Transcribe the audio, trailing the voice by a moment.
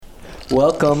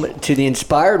Welcome to the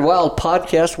Inspired Wild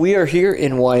podcast. We are here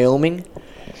in Wyoming,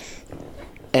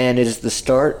 and it is the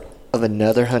start of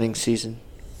another hunting season.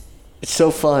 It's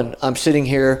so fun. I'm sitting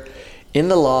here in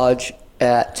the lodge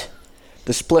at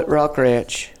the Split Rock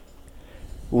Ranch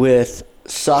with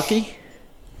Saki,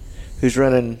 who's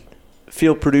running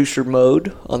field producer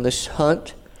mode on this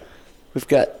hunt. We've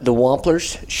got the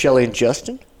Wamplers, Shelly and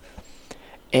Justin,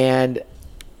 and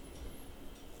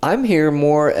I'm here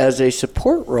more as a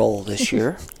support role this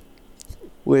year,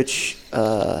 which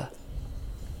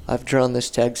I've drawn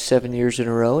this tag 7 years in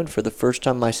a row, and for the first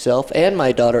time myself and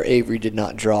my daughter Avery did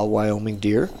not draw Wyoming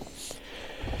deer.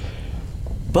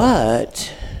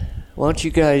 But why don't you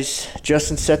guys,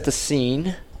 Justin, set the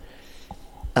scene?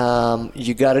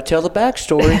 You got to tell the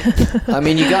backstory. I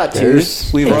mean, you got to.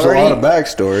 There's a lot of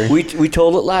backstory. We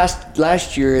told it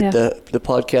last year at the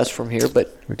podcast from here,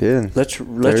 but we did. Let's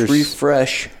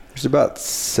refresh. There's about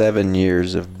 7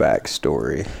 years of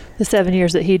backstory. The 7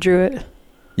 years that he drew it.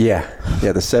 Yeah,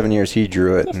 the 7 years he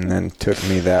drew it, and then took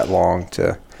me that long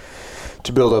to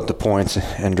build up the points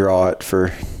and draw it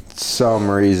for some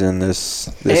reason.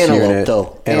 This unit,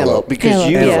 antelope, because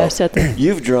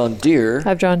you've drawn deer.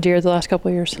 I've drawn deer the last couple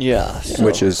of years. Yeah, so.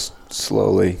 Which is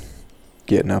slowly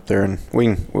getting up there, and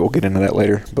we'll get into that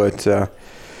later. But I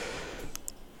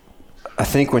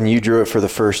think when you drew it for the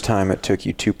first time, it took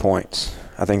you 2 points.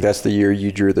 I think that's the year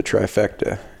you drew the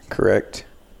trifecta, correct?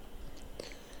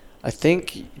 I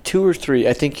think 2 or 3.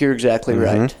 I think you're exactly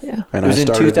right. Yeah, and it was in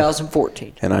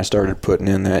 2014. And I started putting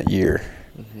in that year.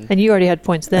 Mm-hmm. And you already had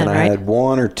points then, right? And I had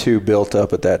 1 or 2 built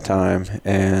up at that time,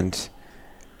 and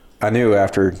I knew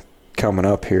after coming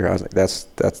up here, I was like, that's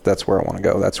where I want to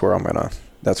go. That's where I'm gonna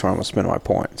spend my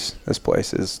points. This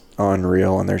place is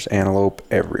unreal, and there's antelope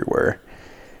everywhere.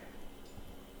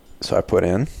 So I put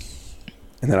in,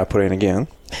 and then I put in again,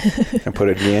 and put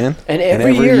it again, and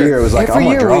every year it was like, I'm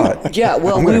gonna draw it. Yeah,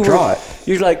 well, I'm gonna draw it.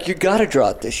 You're like, you got to draw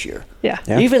it this year. Yeah.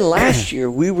 Even last year,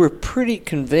 we were pretty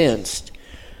convinced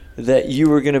that you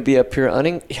were going to be up here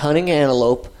hunting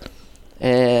antelope,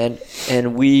 and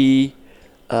we,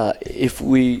 if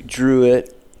we drew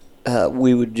it,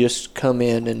 we would just come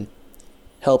in and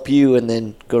help you, and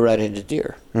then go right into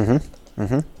deer. Mm-hmm.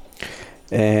 Mm-hmm.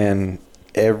 And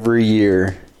every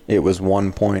year it was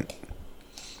 1 point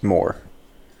more.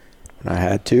 When I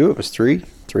had 2, it was 3.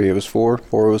 3, it was 4.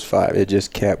 4, it was 5. It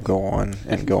just kept going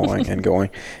and going and going.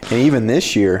 And even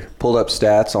this year, pulled up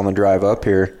stats on the drive up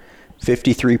here.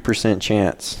 53%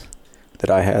 chance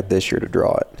that I had this year to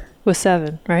draw it. With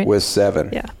 7, right? With 7.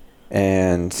 Yeah.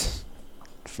 And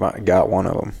I got one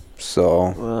of them.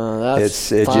 So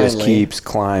it just keeps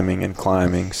climbing and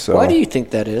climbing. So why do you think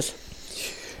that is?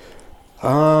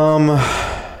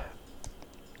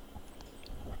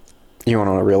 You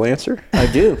want a real answer? I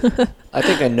do. I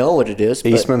think I know what it is.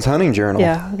 Eastman's Hunting Journal.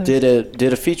 Yeah. Did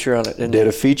a feature on it. Did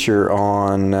a feature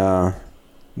on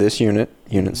this Unit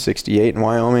 68 in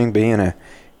Wyoming, being a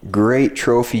great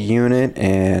trophy unit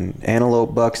and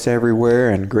antelope bucks everywhere,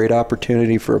 and great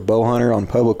opportunity for a bow hunter on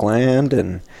public land,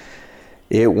 and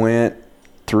it went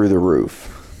through the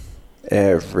roof.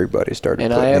 Everybody started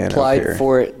and putting I in up applied here.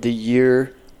 for it the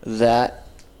year that,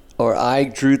 or I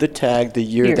drew the tag the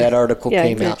year that article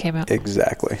came out.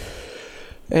 Exactly.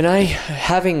 And I,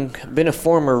 having been a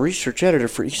former research editor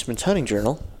for Eastman's Hunting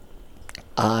Journal,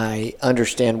 I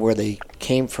understand where they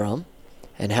came from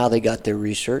and how they got their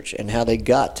research and how they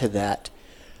got to that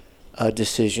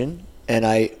decision. And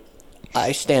I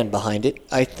stand behind it.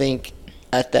 I think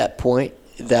at that point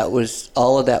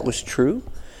all of that was true,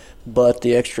 but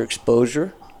the extra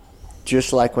exposure,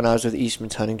 just like when I was with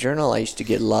Eastman's Hunting Journal, I used to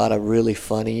get a lot of really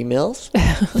fun emails.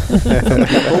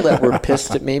 People that were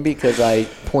pissed at me because I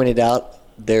pointed out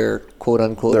their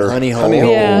quote-unquote honey hole.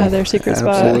 Yeah, their secret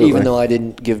spot. Even though I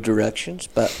didn't give directions.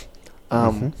 But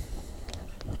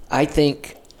I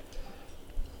think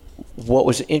what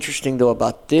was interesting, though,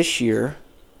 about this year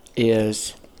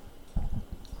is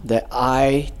that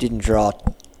I didn't draw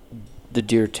the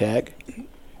deer tag.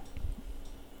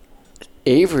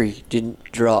 Avery didn't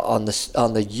draw on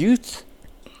the youth,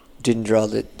 didn't draw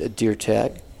the deer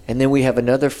tag. And then we have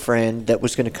another friend that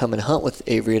was going to come and hunt with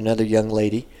Avery, another young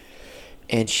lady,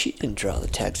 and she didn't draw the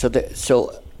tag. So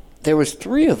there was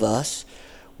 3 of us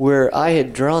where I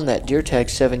had drawn that deer tag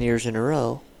 7 years in a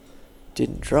row,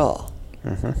 didn't draw.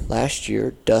 Mm-hmm. Last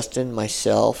year, Dustin,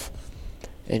 myself,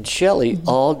 and Shelly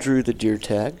all drew the deer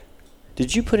tag.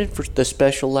 Did you put in for the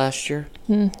special last year?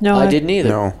 No, I didn't either.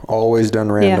 No, always done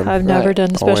random. Yeah, I've never done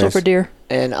the special Always. for deer.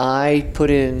 And I put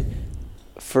in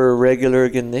for regular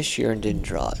again this year and didn't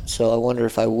draw it. So I wonder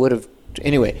if I would have.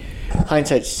 Anyway,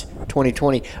 hindsight's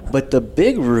 20/20. But the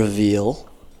big reveal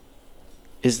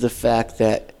is the fact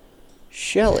that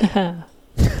Shelley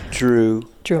drew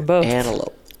Drew them both.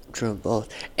 antelope. Drew them both.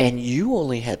 And you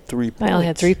only had 3 points. I only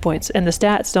had 3 points, and the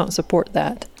stats don't support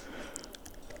that.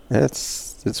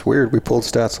 It's weird. We pulled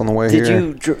stats on the way Did here.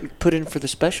 you put in for the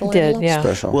special Did, antelope? yeah.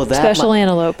 Special. Well, that Special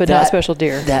antelope, but not special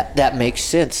deer. That makes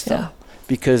sense, though. Yeah.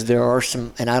 Because there are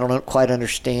some, and I don't quite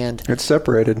understand, It's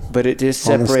separated. but it is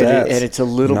on the separated, stats. and it's a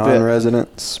little bit.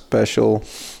 Non-resident special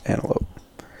antelope.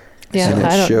 Yeah, and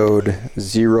I it don't. showed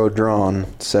 0 drawn,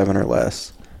 7 or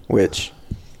less, which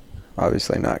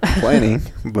obviously not complaining,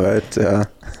 but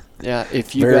Yeah,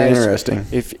 if you very guys, interesting.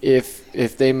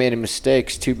 if they made a mistake,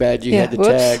 it's too bad you Yeah, had the whoops.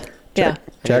 tag. Yeah. And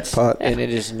it's- Jackpot. and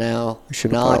it is now We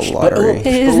should have called notched. a But, lottery. It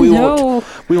is we no. won't.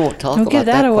 We won't talk Don't about give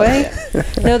that quite away.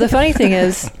 yet. No, the funny thing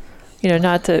is,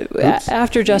 not to. Oops.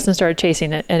 After Justin started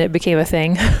chasing it, and it became a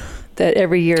thing that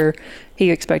every year he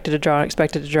expected to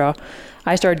draw.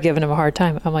 I started giving him a hard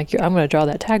time. I'm like, I'm going to draw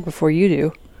that tag before you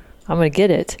do. I'm going to get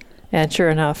it. And sure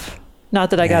enough, not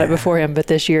that I got it before him, but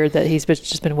this year that he's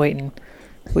just been waiting,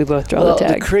 we both draw Well, the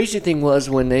the tag. crazy thing was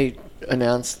when they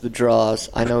announced the draws,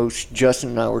 I know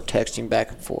Justin and I were texting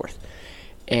back and forth.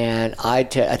 And I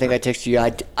think I texted you,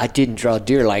 I didn't draw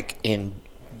deer, like in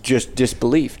just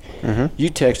disbelief. Mm-hmm. You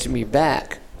texted me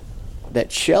back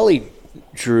that Shelley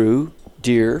drew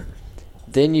deer.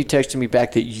 Then you texted me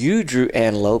back that you drew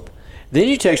antelope. Then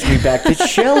you texted me back that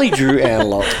Shelley drew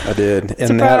antelope. I did.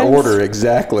 In that Surprise. order,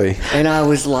 exactly. And I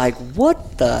was like,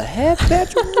 what the heck?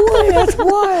 That's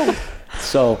wild.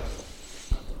 So,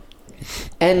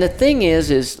 and the thing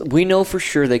is we know for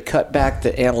sure they cut back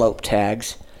the antelope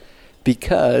tags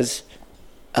because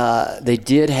they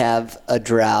did have a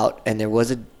drought, and there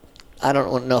was I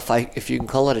don't know if you can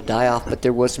call it a die-off, but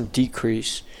there was some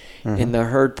decrease in the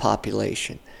herd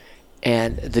population.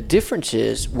 And the difference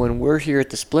is when we're here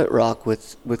at the Split Rock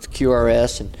with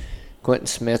QRS and Quentin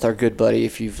Smith, our good buddy,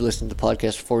 if you've listened to the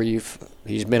podcast before,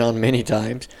 he's been on many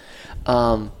times.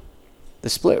 The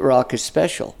Split Rock is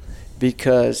special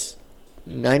because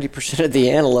 90% of the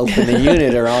antelope in the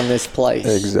unit are on this place.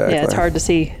 Exactly. Yeah, it's hard to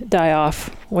see die off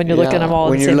when you're looking at them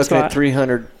all when in the you're same looking spot. at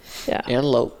 300 Yeah.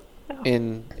 antelope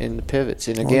in the pivots.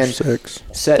 And Or again, 6.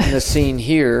 setting the scene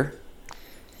here,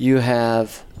 you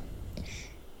have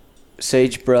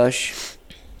sagebrush.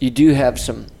 You do have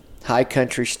some high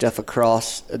country stuff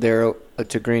across there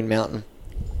to Green Mountain.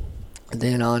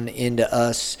 Then on into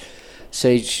us,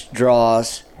 sage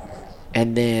draws,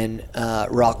 and then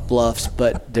rock bluffs.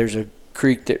 But there's a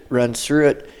creek that runs through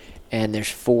it, and there's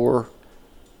 4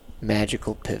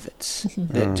 magical pivots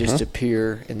that just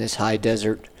appear in this high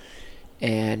desert,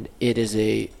 and it is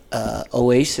a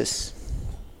oasis,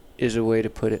 is a way to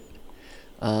put it.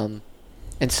 And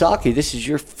Saki, this is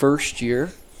your first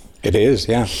year It is,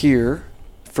 yeah. here,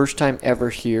 first time ever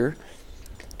here,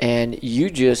 and you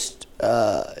just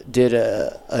did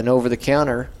an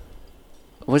over-the-counter.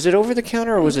 Was it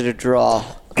over-the-counter or was it a draw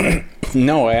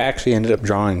No, I actually ended up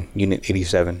drawing Unit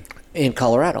 87. in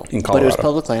Colorado? In But it was Colorado.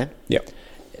 public land. Yep.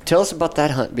 Tell us about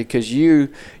that hunt, because you're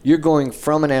going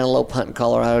from an antelope hunt in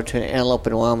Colorado to an antelope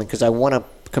in Wyoming, because I want to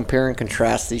compare and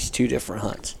contrast these 2 different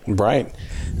hunts. Right.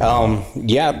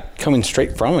 Yeah, coming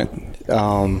straight from it,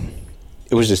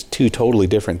 it was just 2 totally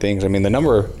different things. I mean, the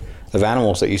number of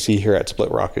animals that you see here at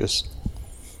Split Rock is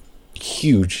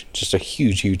huge, just a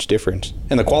huge, huge difference.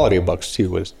 And the quality of bucks, too,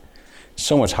 was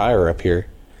so much higher up here.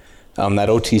 That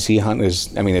OTC hunt is,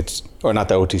 or not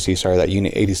the OTC, sorry, that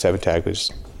Unit 87 tag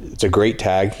it's a great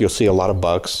tag. You'll see a lot of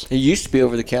bucks. It used to be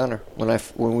over the counter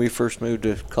when we first moved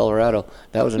to Colorado.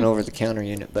 That was an over the counter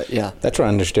unit, but yeah. That's what I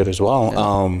understood as well.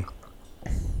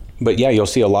 Yeah. But yeah, you'll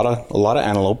see a lot of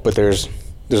antelope, but there's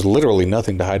literally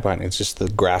nothing to hide behind. It's just the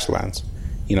grasslands,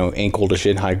 ankle to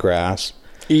shin high grass.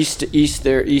 East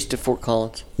of Fort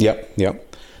Collins.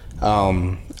 Yep.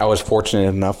 I was fortunate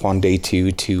enough on day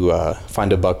 2 to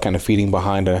find a buck kind of feeding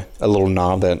behind a little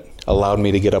knob that allowed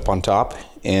me to get up on top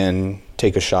and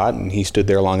take a shot, and he stood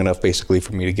there long enough basically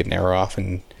for me to get an arrow off,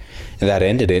 and that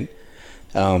ended it.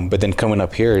 But then coming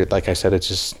up here, like I said, it's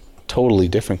just totally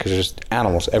different because there's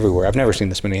animals everywhere. I've never seen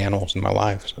this many animals in my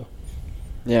life. So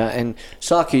Yeah, and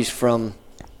Saki's from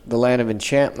the land of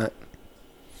enchantment,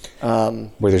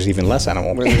 where there's even less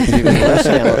animal. where there's even less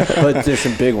animals, but there's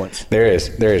some big ones. There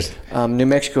is. New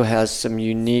Mexico has some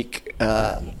unique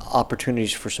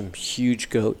opportunities for some huge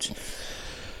goats.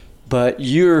 But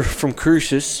you're from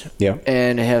Cruces, Yeah.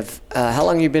 and have how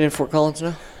long have you been in Fort Collins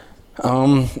now?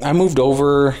 I moved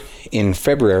over in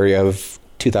February of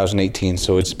 2018,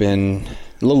 so it's been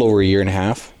a little over a year and a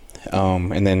half.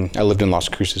 And then I lived in Las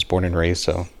Cruces, born and raised.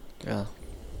 So Yeah.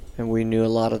 and we knew a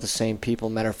lot of the same people.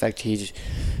 Matter of fact,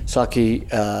 Saki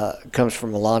comes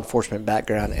from a law enforcement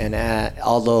background, and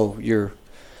although you're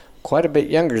quite a bit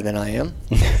younger than I am,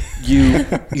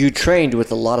 you trained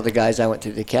with a lot of the guys I went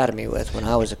to the academy with when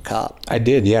I was a cop. I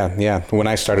did, yeah. When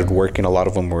I started working, a lot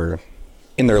of them were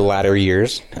in their latter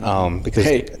years. Because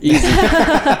Hey,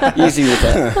 easy with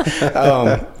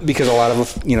that. because a lot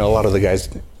of the guys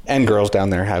and girls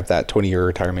down there have that 20-year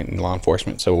retirement in law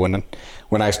enforcement. So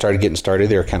when I started getting started,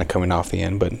 they were kind of coming off the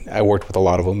end. But I worked with a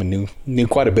lot of them and knew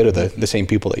quite a bit of the same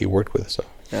people that you worked with. So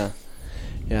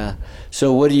Yeah.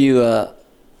 So what do you?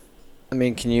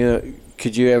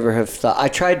 Could you ever have thought? I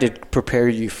tried to prepare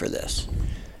you for this.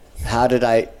 How did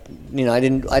I? I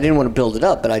didn't want to build it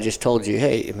up, but I just told you,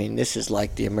 hey, this is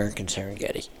like the American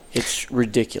Serengeti. It's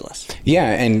ridiculous. yeah,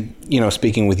 and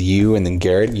speaking with you and then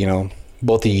Garrett,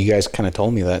 both of you guys kind of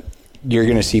told me that you're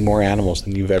going to see more animals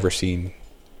than you've ever seen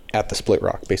at the Split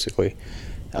Rock, basically.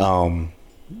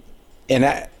 And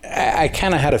I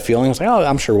kind of had a feeling. I was like, oh,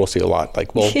 I'm sure we'll see a lot.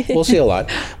 Like, we'll see a lot.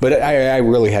 But I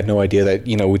really had no idea that,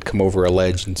 we'd come over a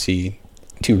ledge and see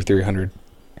 200-300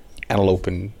 antelope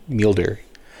and mule deer.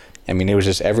 It was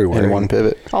just everywhere. In one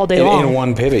pivot. All day long. In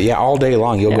one pivot, yeah, all day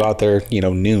long. You'll go out there,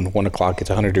 noon, 1 o'clock. It's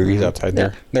 100 degrees outside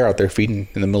there. They're out there feeding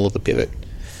in the middle of the pivot.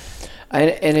 And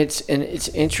it's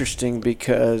interesting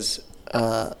because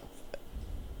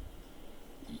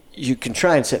you can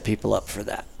try and set people up for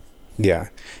that. Yeah,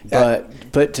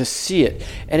 But to see it,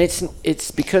 and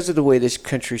it's because of the way this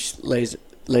country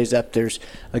lays up. There's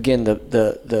again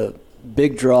the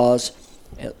big draws,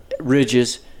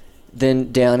 ridges,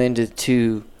 then down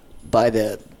into by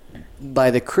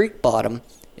the creek bottom.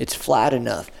 It's flat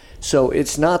enough, so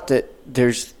it's not that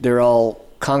they're all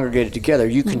congregated together.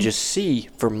 You can just see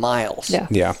for miles.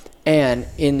 yeah. And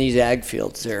in these ag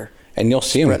fields, And you'll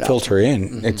see them spread out. filter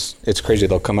in. It's crazy.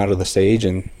 They'll come out of the stage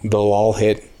and they'll all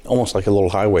hit almost like a little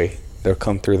highway. They'll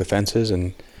come through the fences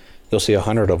and you'll see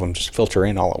 100 of them just filter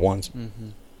in all at once.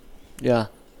 Yeah,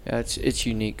 it's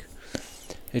unique.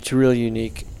 It's really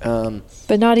unique.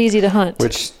 But not easy to hunt.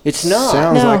 Which It's not.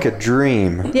 sounds No. like a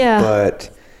dream. Yeah.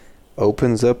 But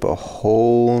opens up a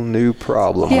whole new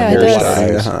problem Yeah, when it you're does.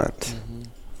 starting to hunt.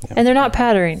 And they're not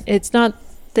patterning.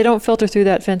 They don't filter through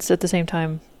that fence at the same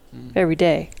time every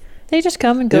day. They just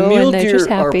come and The go, mule and they're deer just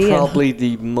happy. are probably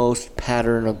the most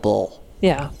patternable.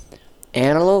 Yeah.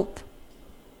 Antelope?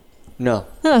 No.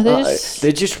 No,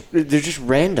 they're just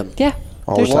random. Yeah.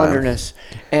 All There's the time. Wanderness.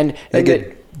 And They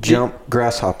get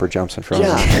grasshopper jumps in front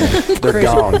Yeah. of them. They're Crazy.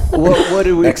 gone. what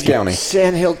do we? Next county.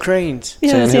 Sandhill cranes.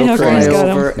 Yeah, Sand Sand Hill Hill Cranes Cranes. got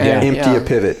 'em. Over and, Empty a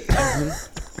pivot.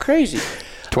 Crazy.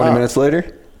 20 minutes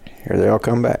later, here they all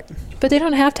come back. But they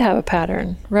don't have to have a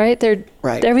pattern, right?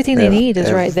 Right. Everything they need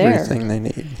is right there. Everything they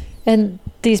need. And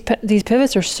these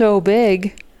pivots are so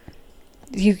big,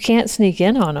 you can't sneak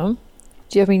in on them.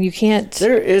 You can't.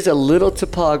 There is a little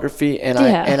topography, and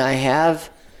Yeah. I have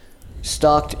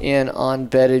stalked in on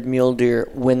bedded mule deer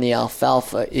when the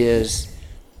alfalfa is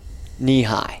knee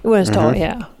high. When it's tall,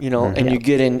 yeah. And you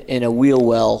get in a wheel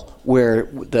well where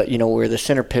the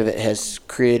center pivot has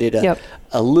created Yep.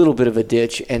 a little bit of a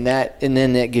ditch, and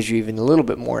then that gives you even a little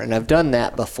bit more. And I've done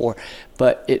that before,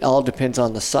 but it all depends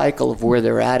on the cycle of where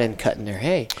they're at in cutting their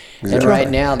hay. And Exactly. right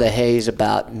now the hay is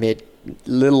about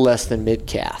little less than mid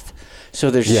calf, so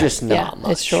there's just not Yeah,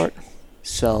 much. it's short.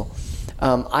 So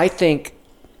I think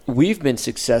we've been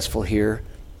successful here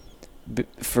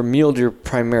for mule deer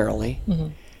primarily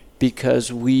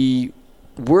because we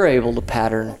were able to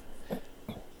pattern.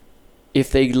 If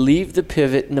they leave the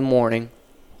pivot in the morning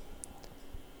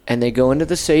and they go into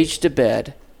the sage to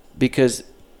bed, because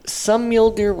some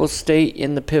mule deer will stay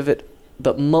in the pivot,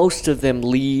 but most of them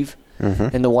leave,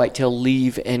 and the whitetail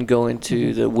leave and go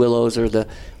into the willows or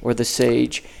the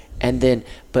sage. And then,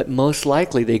 but most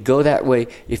likely they go that way.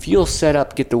 If you'll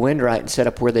get the wind right and set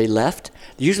up where they left,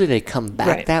 usually they come back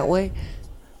Right. that way.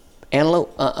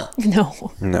 Antelope,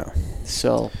 No.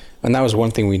 So, And that was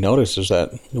one thing we noticed is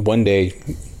that one day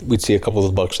we'd see a couple of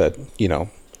the bucks that,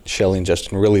 Shelly and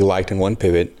Justin really liked in one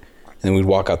pivot. And then we'd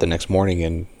walk out the next morning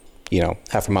and,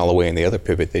 half a mile away in the other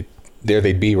pivot,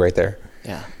 they'd be right there.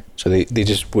 yeah, So they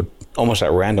just would almost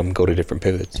at random go to different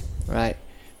pivots. right.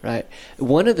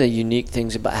 One of the unique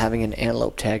things about having an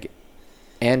antelope tag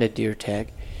and a deer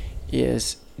tag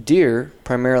is deer,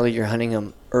 primarily you're hunting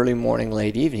them early morning,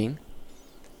 late evening.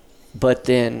 But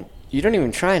then you don't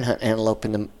even try and hunt antelope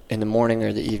in the morning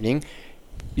or the evening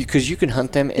because you can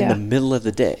hunt them in Yeah. the middle of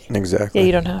the day. Exactly. Yeah,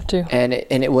 you don't have to.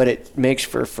 And what it makes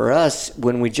for us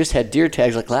when we just had deer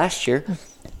tags like last year,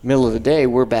 middle of the day,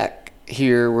 we're back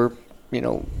here. We're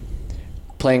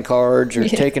playing cards or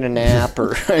Yeah. taking a nap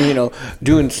or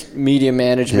doing media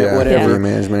management, Yeah, whatever. media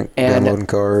management, downloading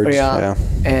cards. Yeah.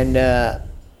 And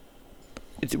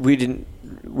we didn't.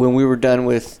 When we were done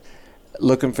with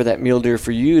looking for that mule deer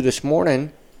for you this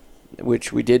morning,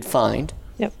 which we did find,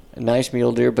 Yep. a nice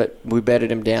mule deer, but we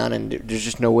bedded him down, and there's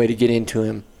just no way to get into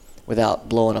him without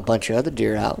blowing a bunch of other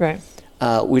deer out. Right.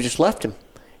 We just left him,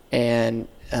 and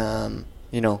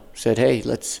said, "Hey,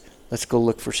 let's go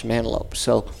look for some antelope."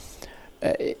 So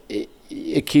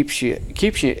it keeps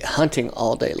you hunting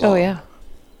all day long. Oh yeah.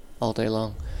 All day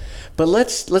long. But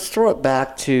let's throw it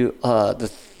back to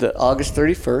the August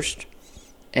 31st,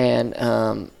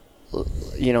 and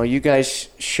you guys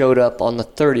showed up on the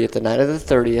 30th, the night of the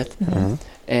 30th,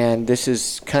 and this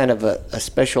is kind of a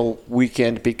special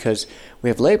weekend because we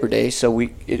have Labor Day, so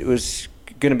it was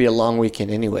going to be a long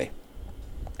weekend anyway.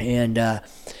 And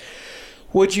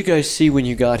what'd you guys see when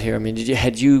you got here? I mean,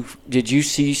 did you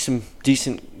see some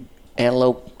decent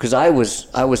antelope? Because I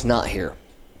was not here.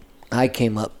 I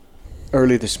came up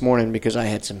early this morning because I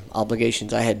had some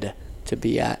obligations I had to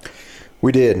be at.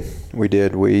 We did.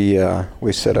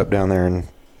 We set up down there in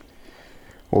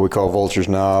what we call Vulture's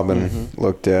Knob and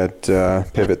looked at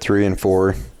pivot 3 and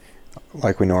 4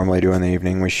 like we normally do in the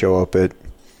evening. We show up at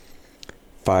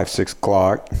 5-6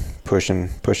 o'clock,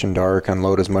 pushing dark,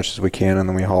 unload as much as we can, and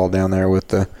then we haul down there with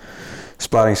the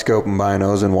spotting scope and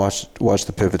binos and watch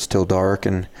the pivots till dark.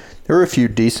 And there were a few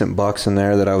decent bucks in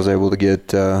there that I was able to get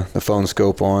the phone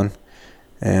scope on.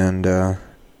 And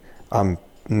I'm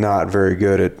not very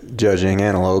good at judging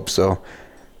antelope, so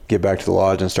get back to the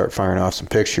lodge and start firing off some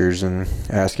pictures and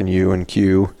asking you and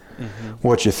Q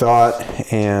what you thought.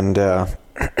 And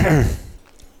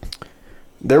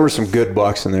there were some good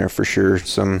bucks in there for sure,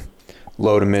 some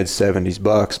low to mid 70s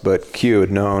bucks, but Q had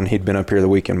known, he'd been up here the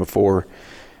weekend before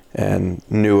and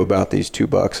knew about these 2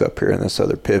 bucks up here in this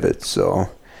other pivot, so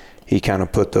he kind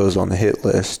of put those on the hit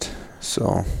list.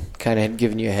 So Kind of had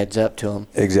given you a heads up to them.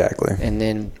 exactly. And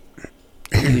then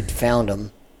you'd found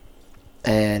them,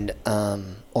 and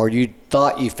or you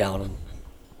thought you found them.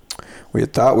 We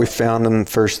had thought we found them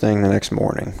first thing the next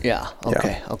morning, Yeah.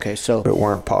 Okay. So, but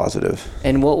weren't positive.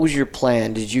 and what was your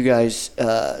plan? Did you guys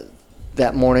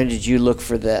that morning? Did you look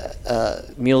for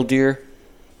the mule deer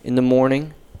in the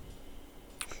morning,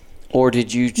 or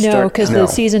did you start? No, because No.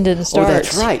 the season didn't start. Oh,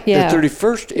 that's right. Yeah. The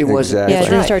 31st. It wasn't. Exactly. Yeah, it That's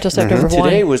didn't right. start till September 1.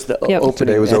 Today was the Yep. opening.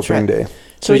 Today was That's opening right. day.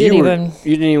 So We didn't you even-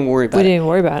 didn't even worry about We it. didn't even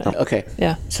worry about it. Okay.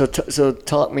 Yeah. So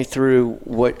talk me through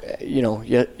what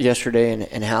yesterday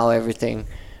and how everything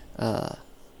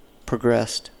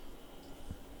progressed.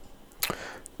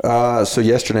 So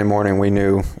yesterday morning we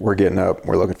knew we're getting up,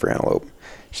 we're looking for antelope.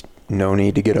 No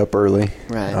need to get up early.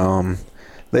 Right.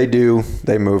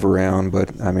 They move around,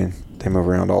 but I mean, they move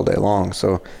around all day long,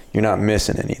 so you're not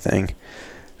missing anything.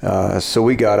 So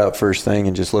we got up first thing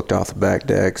and just looked off the back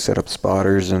deck, set up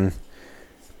spotters and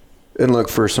looked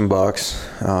for some bucks.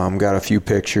 Got a few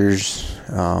pictures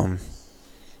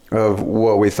of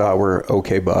what we thought were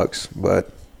okay bucks,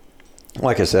 but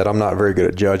like I said, I'm not very good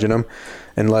at judging them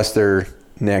unless they're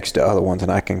next to other ones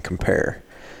and I can compare.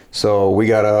 So we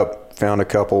got up, found a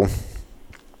couple,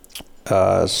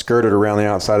 skirted around the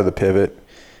outside of the pivot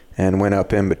and went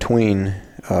up in between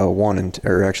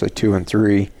 2 and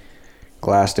 3,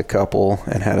 glassed a couple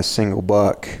and had a single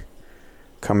buck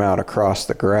come out across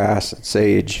the grass at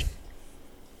sage.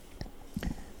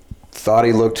 Thought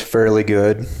he looked fairly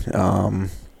good.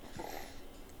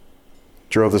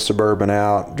 Drove the Suburban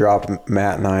out, dropped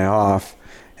Matt and I off,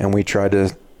 and we tried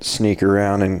to sneak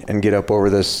around and get up over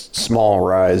this small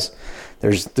rise.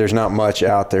 There's not much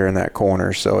out there in that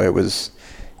corner, so it was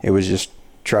just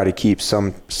try to keep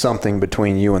something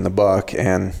between you and the buck,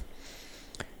 and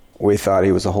we thought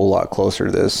he was a whole lot closer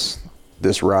to this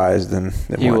rise than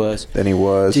he was.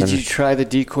 Did you try the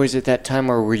decoys at that time,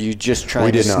 or were you just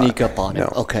trying to sneak up on him?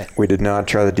 No. Okay. We did not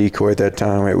try the decoy at that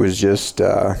time. It was just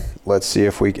let's see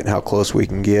how close we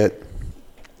can get.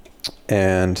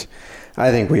 And I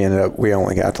think we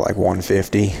only got to like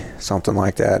 150, something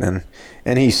like that.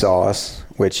 And he saw us,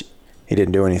 which he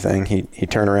didn't do anything. He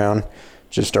turned around,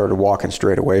 just started walking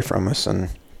straight away from us. And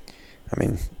I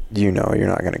mean, you're not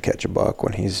going to catch a buck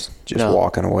when he's just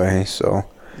walking away. So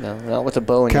no, not with a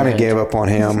bow in your kind of hand. gave up on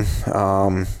him.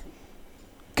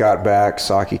 Got back.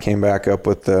 Saki came back up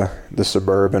with the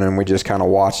Suburban, and we just kind of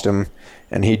watched him.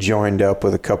 And he joined up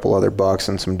with a couple other bucks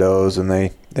and some does, and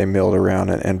they milled around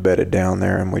and bedded down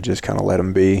there, and we just kind of let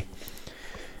them be.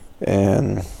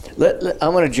 And I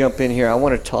want to jump in here. I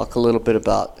want to talk a little bit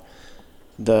about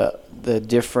the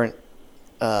different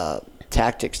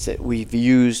tactics that we've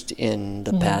used in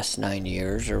the past 9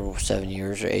 years or 7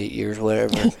 years or 8 years,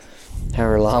 whatever,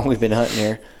 however long we've been hunting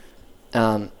here.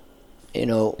 You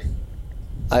know,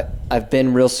 I've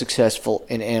been real successful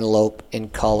in antelope in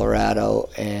Colorado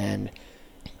and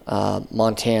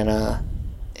Montana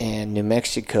and New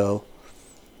Mexico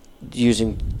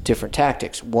using different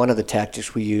tactics. One of the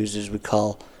tactics we use is we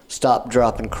call stop,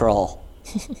 drop, and crawl,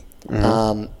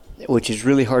 which is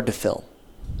really hard to film.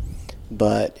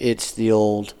 But it's the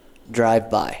old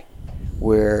drive-by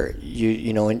where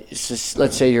you know, and it's just,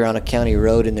 let's say you're on a county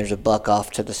road and there's a buck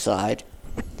off to the side,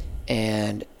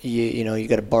 and you know, you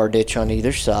got a bar ditch on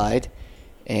either side,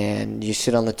 and you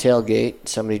sit on the tailgate,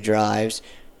 somebody drives,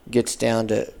 gets down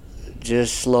to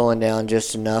just slowing down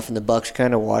just enough, and the buck's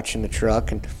kind of watching the truck,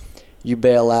 and you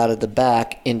bail out of the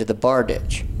back into the bar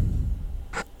ditch,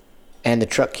 and the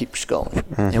truck keeps going.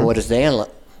 And what does the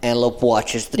antelope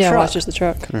watches the truck. watches the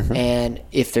truck. And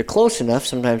if they're close enough,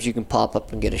 sometimes you can pop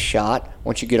up and get a shot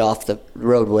once you get off the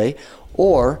roadway,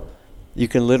 or you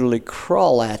can literally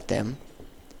crawl at them.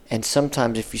 And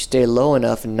sometimes if you stay low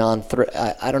enough and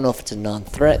I don't know if it's a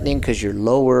non-threatening because you're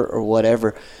lower or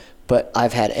whatever, but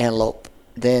I've had antelope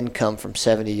then come from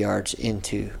 70 yards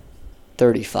into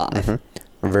 35.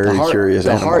 Very curious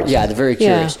animals. They're very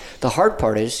curious. The hard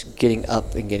part is getting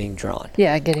up and getting drawn.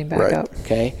 Yeah, getting back up.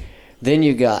 Okay. Then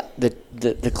you got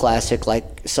the classic,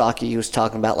 like Saki was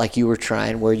talking about, like you were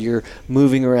trying, where you're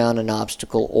moving around an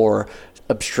obstacle or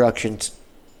obstructions,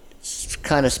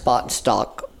 kind of spot and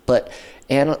stalk. But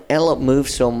antelope move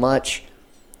so much,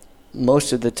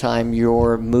 most of the time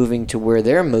you're moving to where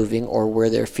they're moving or where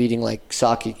they're feeding. Like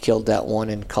Saki killed that one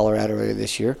in Colorado earlier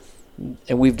this year,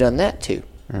 and we've done that too.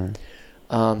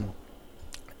 And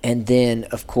then,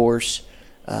 of course,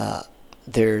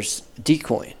 there's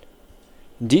decoying.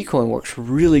 Decoying works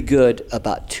really good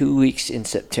about 2 weeks in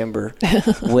September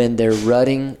when they're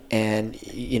rutting, and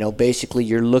you know, basically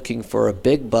you're looking for a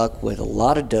big buck with a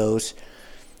lot of does,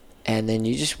 and then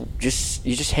you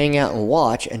just hang out and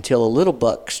watch until a little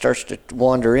buck starts to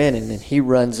wander in, and then he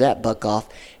runs that buck off,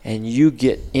 and you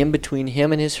get in between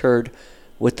him and his herd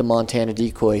with the Montana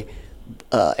decoy,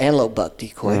 antelope buck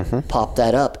decoy, pop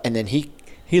that up, and then he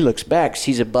looks back,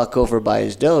 sees a buck over by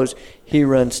his does, he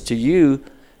runs to you.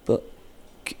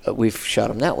 We've shot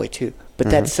them that way too, but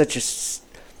that's such a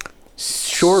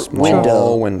short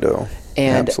Small window,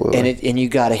 and absolutely. and you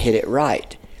got to hit it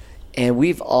right. And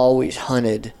we've always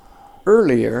hunted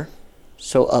earlier,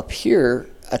 so up here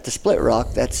at the Split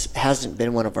Rock, hasn't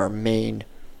been one of our main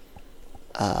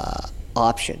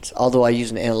options. Although I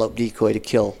use an antelope decoy to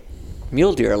kill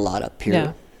mule deer a lot up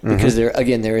here, because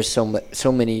there is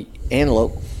so many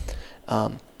antelope.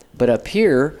 But up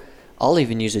here, I'll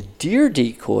even use a deer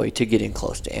decoy to get in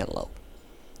close to antelope.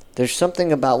 There's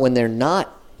something about when they're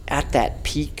not at that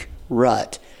peak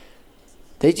rut,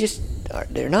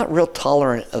 they're not real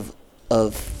tolerant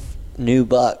of new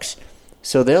bucks,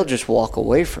 so they'll just walk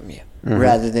away from you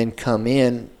rather than come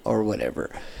in or whatever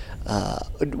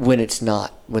when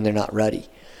they're not ruddy.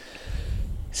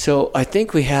 So I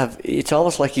think it's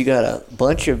almost like you got a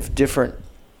bunch of different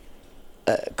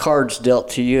cards dealt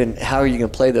to you, and how are you going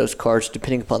to play those cards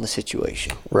depending upon the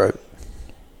situation. Right.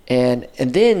 And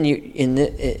then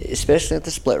especially at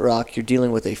the Split Rock, you're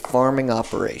dealing with a farming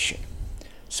operation.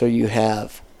 So you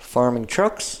have farming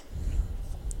trucks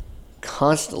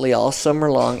constantly all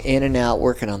summer long, in and out,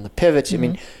 working on the pivots. I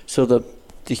mean, so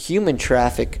the human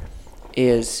traffic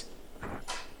is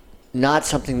not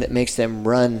something that makes them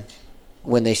run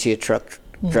when they see a truck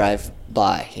drive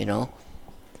by, you know.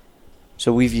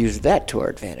 So we've used that to our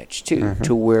advantage too,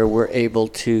 to where we're able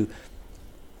to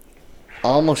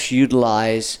almost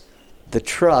utilize the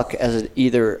truck as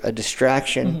either a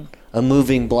distraction, a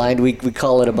moving blind. We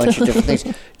call it a bunch of different things,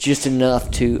 just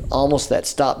enough to almost that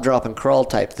stop, drop, and crawl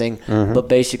type thing. But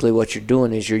basically what you're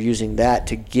doing is you're using that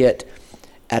to get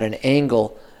at an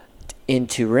angle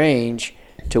into range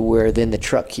to where then the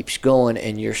truck keeps going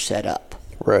and you're set up.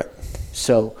 Right.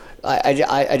 So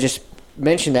I just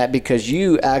mention that because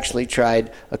you actually tried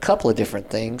a couple of different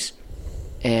things,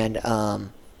 and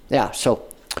so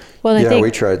Well, I think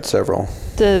we tried several.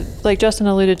 like Justin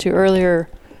alluded to earlier,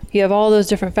 you have all those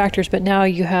different factors, but now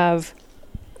you have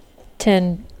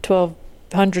 10, 12,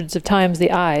 hundreds of times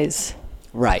the eyes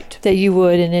right, that you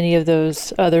would in any of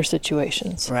those other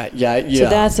situations. right,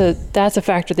 yeah. So that's a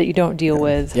factor that you don't deal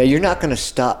with. Yeah, you're not going to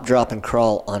stop, drop, and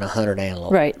crawl on 100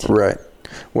 antelope. Right. Right.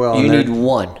 Well, You need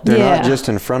one. They're Yeah. not just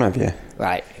in front of you.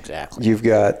 Right, exactly. You've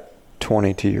got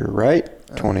 20 to your right,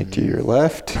 20 to your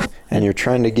left, and you're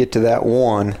trying to get to that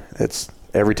one that's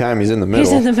every time he's in the middle.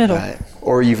 He's in the middle. Right.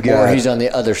 Or you've got... Or he's on the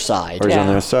other side. Or he's on Yeah.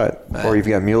 the other side. Right. Or you've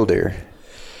got mule deer.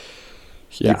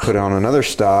 You put on another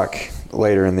stock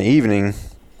later in the evening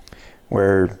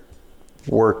where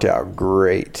worked out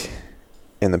great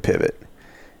in the pivot.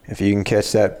 If you can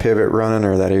catch that pivot running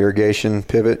or that irrigation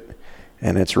pivot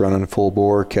and it's running full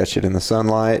bore, catch it in the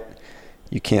sunlight,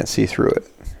 you can't see through it.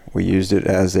 We used it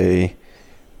as a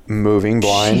moving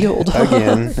blind. Shield.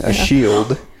 Again, a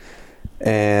shield.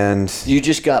 And You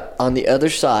just got on the other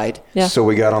side. Yeah. so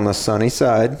we got on the sunny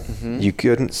side. You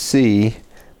couldn't see.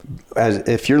 As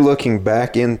if you're looking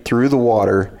back in through the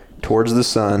water towards the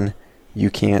sun, you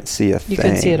can't see a thing. You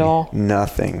couldn't see at all.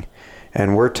 Nothing.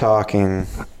 And we're talking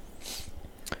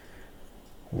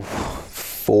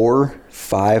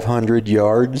 400-500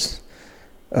 yards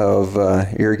of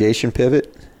irrigation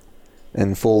pivot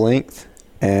in full length,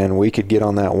 and we could get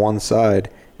on that one side,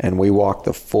 and we walked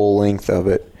the full length of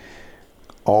it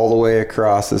all the way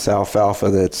across this alfalfa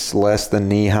that's less than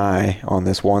knee high on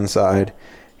this one side,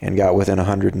 and got within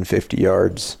 150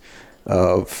 yards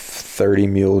of 30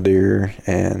 mule deer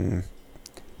and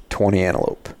 20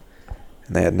 antelope.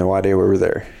 And they had no idea we were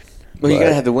there. Well, you But got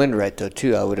to have the wind right, though,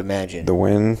 too, I would imagine. the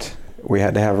wind we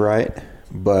had to have right,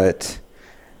 but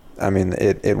I mean,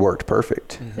 it worked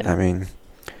perfect. I mean,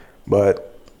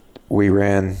 but we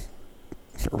ran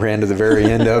to the very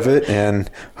end of it, and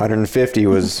 150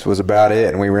 was about it,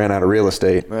 and we ran out of real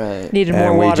estate. Right. Needed more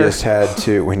And we water. just had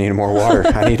to, we needed more water.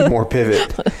 I needed more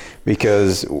pivot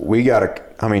because we got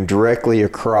directly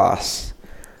across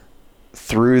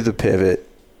through the pivot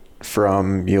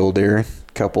from mule deer,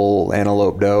 couple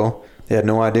antelope doe. They had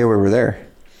no idea we were there.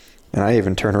 And I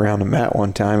even turned around to Matt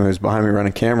one time, who was behind me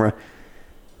running camera,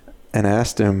 and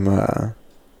asked him,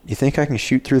 you think I can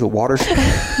shoot through the water?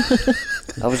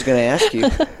 I was going to ask you.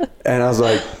 And I was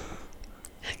like,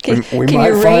 Can, we can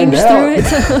might you find range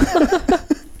out. through it?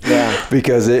 Yeah.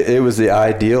 because it was the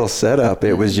ideal setup.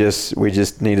 It was just, we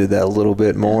just needed that little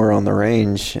bit more on the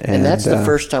range. And that's the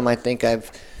first time I think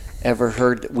I've ever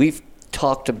heard. We've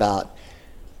talked about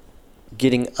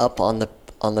getting up on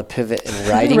the pivot and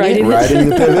riding Riding it. it. riding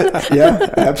the pivot. Yeah, To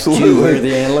where absolutely.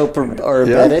 the antelope are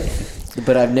Yeah. bedded.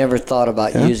 But I've never thought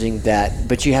about Yeah. using that.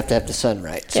 But you have to have the sun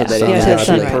right. So Yeah. that Yeah, it's it has It's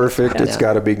sun got to actually be right. perfect. Yeah. It's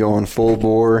got to be going full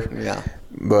bore. Yeah.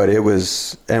 But it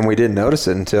was, and we didn't notice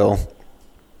it until,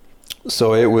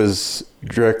 so it was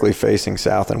directly facing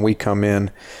south, and we come in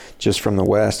just from the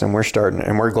west, and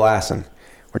we're glassing.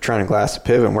 We're trying to glass the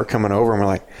pivot, and we're coming over, and we're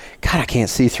like, God, I can't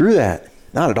see through that.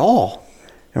 Not at all.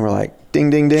 And we're like, ding,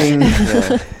 ding, ding.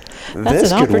 That's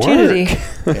This an could opportunity.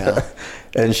 work. Yeah.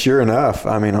 And sure enough,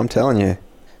 I mean, I'm telling you,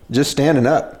 just standing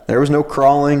up. There was no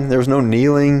crawling. There was no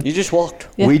kneeling. You just walked.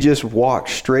 Yeah. We just walked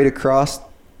straight across,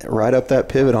 right up that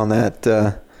pivot on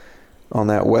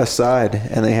that west side,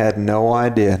 and they had no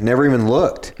idea. Never even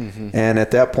looked. And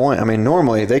at that point, I mean,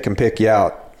 normally they can pick you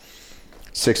out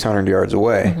 600 yards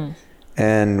away,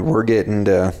 and we're getting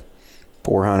to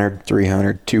 400,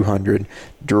 300, 200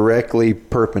 directly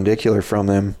perpendicular from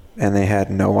them, and they had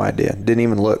no idea. Didn't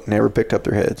even look. Never picked up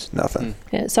their heads. Nothing.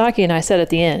 Yeah, Saki and I sat at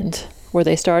the end where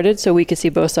they started so we could see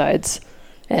both sides.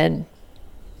 And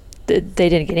they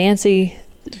didn't get antsy.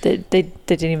 They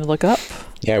didn't even look up.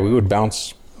 Yeah, we would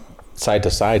bounce side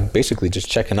to side, basically just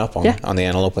checking up on Yeah. the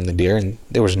antelope and the deer, and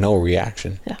there was no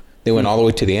reaction. Yeah. They went all the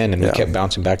way to the end, and Yeah. we kept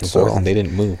bouncing back and So- forth, and they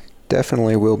didn't move.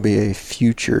 Definitely will be a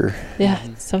future. Yeah,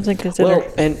 something to consider. Well,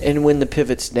 and when the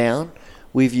pivot's down,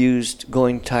 we've used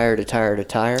going tire to tire to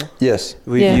tire. Yes.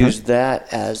 We've Yeah. used that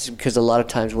as, because a lot of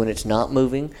times when it's not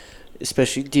moving,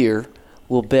 especially deer,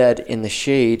 will bed in the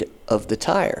shade of the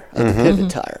tire, of the pivot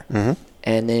tire.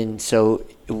 And then so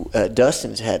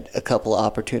Dustin's had a couple of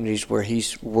opportunities where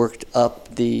he's worked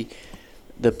up the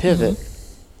pivot,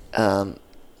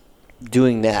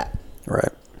 doing that, Right.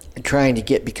 and trying to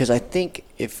get, because I think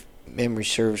if memory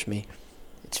serves me,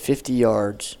 it's 50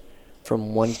 yards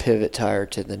from one pivot tire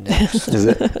to the next. Is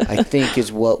it? I think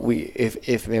is what we,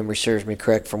 if memory serves me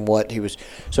correct, from what he was.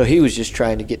 So he was just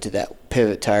trying to get to that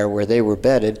pivot tire where they were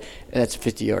bedded, and that's a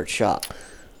 50-yard shot.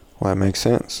 Well, that makes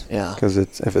sense. Yeah. Because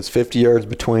if it's 50 yards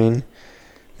between,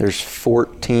 there's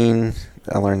 14.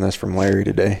 I learned this from Larry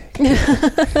today.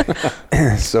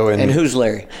 So And who's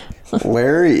Larry?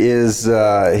 Larry is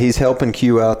he's helping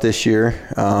Q out this year.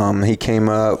 He came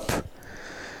up,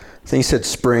 I think he said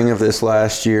spring of this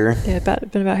last year. yeah,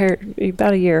 been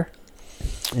about a year.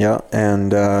 Yeah,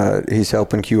 and he's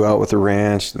helping Q out with the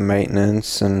ranch, the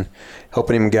maintenance, and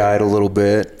helping him guide a little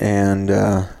bit. And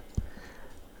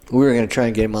We were going to try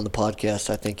and get him on the podcast.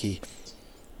 I think he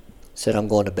said, I'm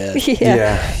going to bed. He's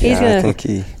I gonna think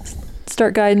he.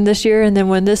 start guiding this year, and then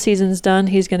when this season's done,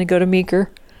 he's gonna go to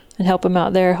Meeker and help him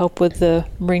out there, help with the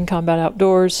Marine Combat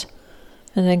Outdoors,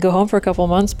 and then go home for a couple of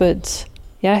months. But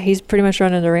yeah, he's pretty much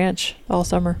running the ranch all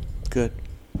summer. Good.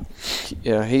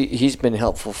 Yeah, he's been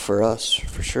helpful for us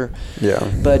for sure.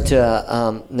 Yeah. But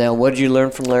now, what did you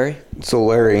learn from Larry? So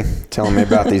Larry telling me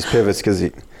about these pivots because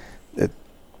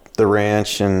the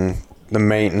ranch and the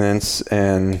maintenance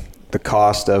and the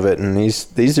cost of it, and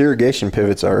these irrigation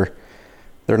pivots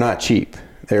they're not cheap.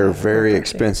 They're very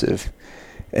expensive.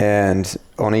 And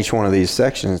on each one of these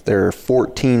sections, there are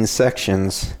 14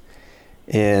 sections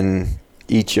in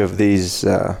each of these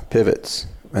pivots.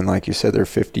 And like you said, they're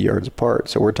 50 yards apart.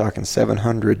 So we're talking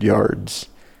 700 yards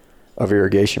of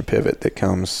irrigation pivot that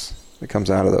comes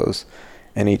out of those.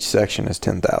 And each section is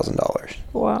 $10,000.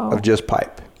 Wow. Of just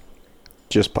pipe.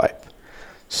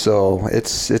 So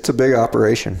it's a big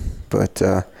operation, but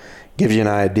gives you an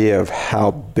idea of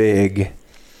how big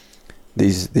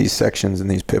these sections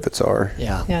and these pivots are.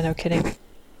 Yeah. Yeah, no kidding.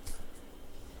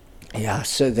 Yeah,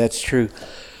 so that's true.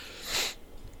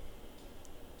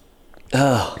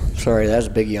 Oh, sorry, that was a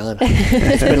big yawn.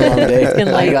 It's been a long day. It's been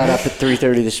I late. got up at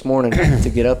 3:30 this morning to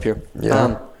get up here.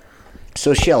 Yeah.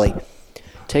 So, Shelly,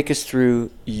 take us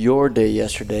through your day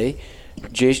yesterday.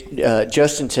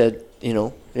 Justin said,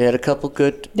 you had a couple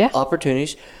good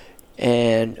opportunities.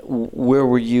 And where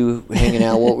were you hanging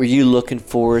out? What were you looking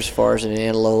for as far as an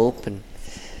antelope?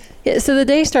 Yeah, so the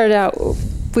day started out,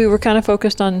 we were kind of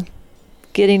focused on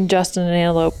getting Justin an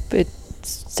antelope. It's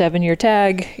 7-year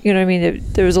tag. You know what I mean?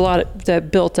 There was a lot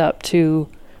that built up to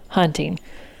hunting.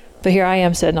 But here I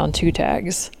am sitting on 2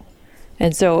 tags.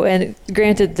 And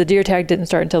granted, the deer tag didn't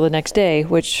start until the next day,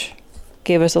 which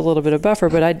gave us a little bit of buffer,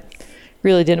 but I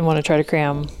really didn't want to try to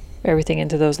cram everything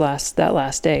into that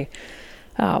last day.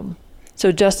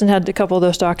 So Justin had a couple of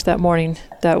those stalks that morning,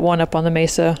 that one up on the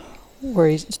mesa where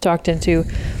he stalked into.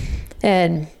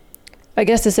 And I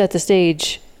guess to set the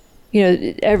stage,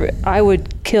 I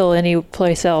would kill any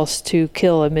place else to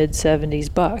kill a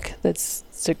mid-70s buck. It's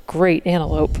a great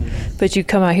antelope. But you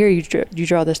come out here, you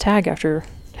draw this tag after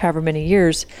however many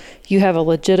years, you have a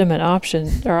legitimate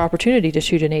option or opportunity to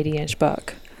shoot an 80-inch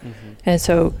buck. Mm-hmm. And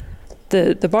so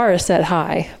the bar is set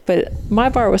high, but my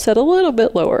bar was set a little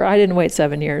bit lower. I didn't wait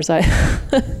 7 years. Right.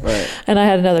 And I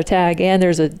had another tag, and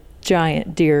there's a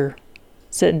giant deer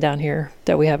sitting down here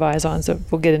that we have eyes on, so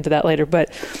we'll get into that later. But,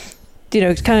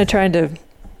 kind of trying to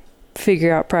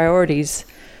figure out priorities.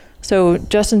 So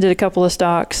Justin did a couple of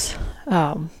stalks.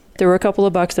 There were a couple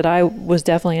of bucks that I was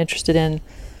definitely interested in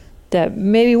that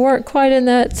maybe weren't quite in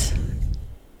that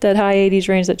high 80s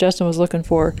range that Justin was looking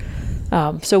for.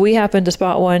 So we happened to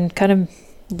spot one kind of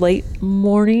late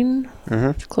morning,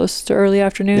 close to early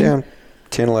afternoon. Yeah,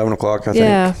 10, 11 o'clock, I think.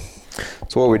 Yeah.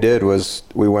 So what we did was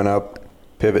we went up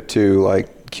pivot 2,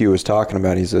 like Q was talking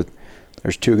about. He said,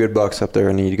 there's 2 good bucks up there.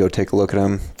 I need to go take a look at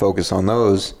them, focus on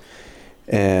those.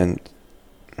 And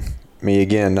me,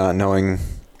 again, not knowing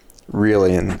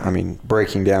really, and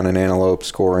breaking down an antelope,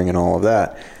 scoring and all of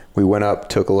that, we went up,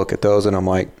 took a look at those, and I'm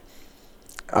like,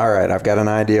 all right, I've got an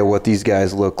idea what these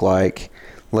guys look like.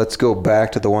 Let's go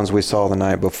back to the ones we saw the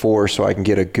night before so I can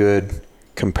get a good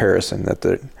comparison.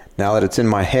 Now that it's in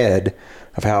my head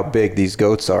of how big these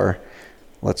goats are,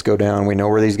 let's go down. We know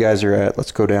where these guys are at.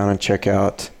 Let's go down and check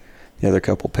out the other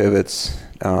couple pivots,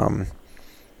 the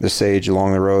sage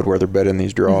along the road where they're bedding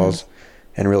these draws,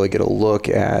 and really get a look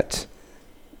at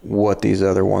what these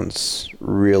other ones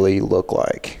really look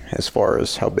like as far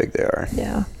as how big they are.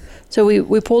 Yeah. So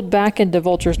we pulled back into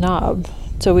Vulture's Knob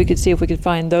so we could see if we could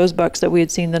find those bucks that we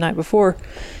had seen the night before.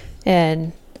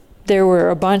 And there were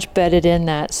a bunch bedded in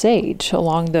that sage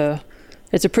along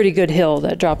it's a pretty good hill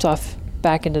that drops off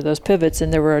back into those pivots,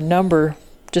 and there were a number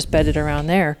just bedded around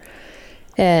there.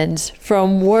 And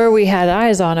from where we had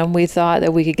eyes on them, we thought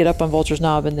that we could get up on Vulture's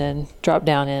Knob and then drop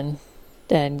down in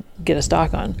and get a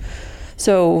stalk on.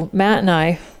 So Matt and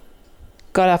I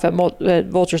got off at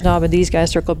Vulture's Knob, and these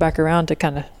guys circled back around to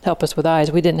kind of help us with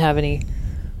eyes. We didn't have any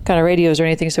kind of radios or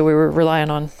anything, so we were relying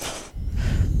on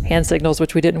hand signals,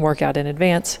 which we didn't work out in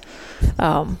advance.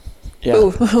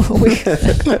 Yeah.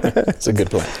 That's a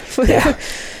good plan. Yeah.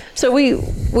 So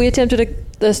we attempted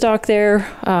the stalk there.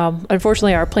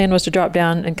 Unfortunately, our plan was to drop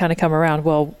down and kind of come around.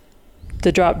 Well,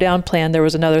 the drop down plan, there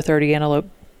was another 30 antelope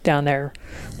down there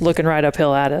looking right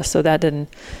uphill at us, so that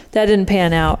didn't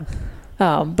pan out.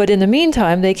 But in the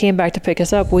meantime, they came back to pick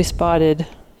us up. We spotted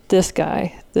this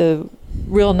guy, the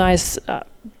real nice,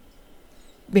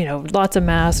 lots of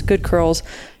mass, good curls,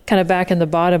 kind of back in the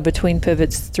bottom between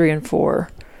pivots 3 and 4.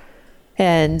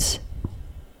 And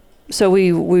so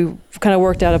we kind of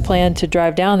worked out a plan to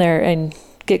drive down there and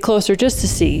get closer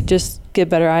just get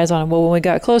better eyes on him. Well, when we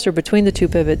got closer between the 2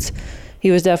 pivots, he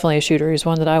was definitely a shooter. He's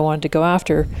one that I wanted to go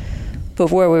after.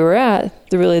 But where we were at,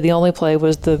 the only play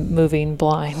was the moving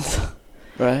blinds.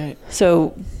 Right.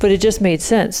 So, but it just made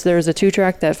sense. There was a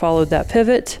 2-track that followed that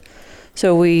pivot.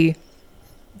 So we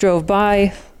drove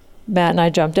by, Matt and I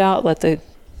jumped out, let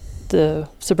the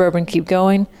Suburban keep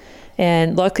going.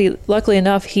 And luckily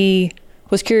enough, he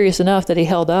was curious enough that he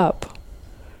held up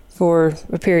for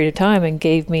a period of time and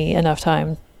gave me enough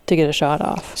time to get a shot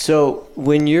off. So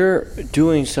when you're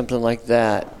doing something like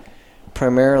that,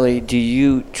 primarily, do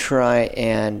you try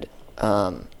and,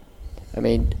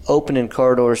 opening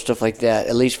car doors, stuff like that,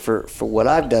 at least for what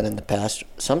I've done in the past,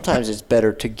 sometimes it's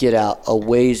better to get out a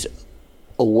ways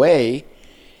away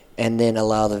and then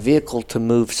allow the vehicle to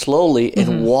move slowly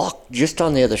and walk just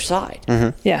on the other side.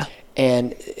 Yeah.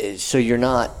 And so you're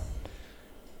not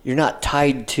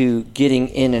tied to getting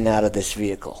in and out of this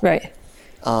vehicle. Right.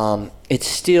 It's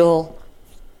still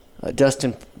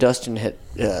Dustin had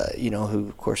who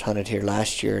of course hunted here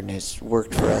last year and has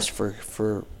worked for us for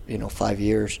 5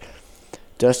 years.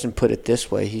 Dustin put it this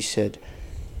way. He said,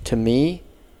 to me,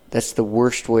 that's the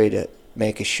worst way to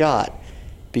make a shot,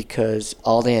 because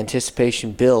all the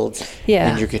anticipation builds,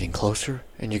 and you're getting closer,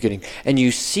 and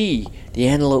you see the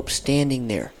antelope standing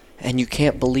there, and you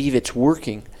can't believe it's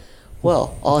working.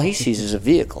 Well, all he sees is a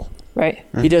vehicle. Right.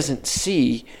 He doesn't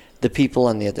see the people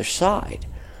on the other side.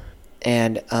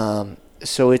 And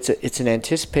so it's an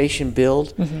anticipation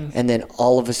build, and then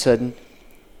all of a sudden,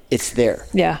 it's there.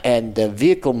 Yeah. And the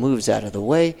vehicle moves out of the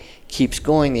way, keeps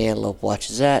going, the antelope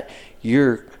watches that.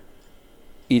 You're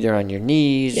either on your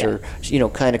knees or,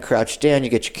 kind of crouched down. You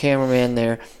get your cameraman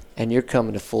there, and you're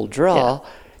coming to full draw.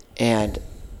 And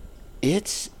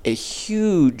it's a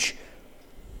huge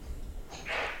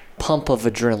pump of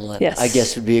adrenaline, Yes. I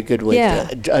guess would be a good way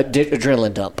to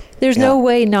adrenaline dump. There's no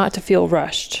way not to feel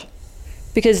rushed,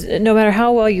 because no matter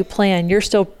how well you plan, you're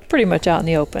still pretty much out in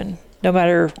the open. No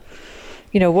matter,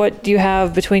 what you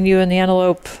have between you and the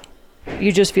antelope,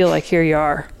 you just feel like here you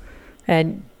are.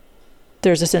 And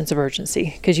there's a sense of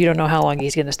urgency because you don't know how long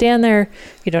he's going to stand there.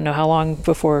 You don't know how long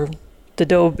before the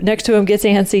doe next to him gets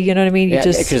antsy. You know what I mean? And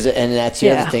that's the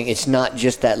other thing. It's not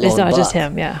just that lone It's not buck. just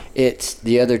him, yeah. It's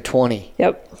the other 20.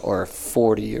 Yep. Or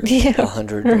 40 or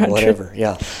 100 or or 100. whatever.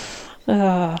 Yeah.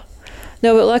 No,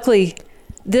 but luckily,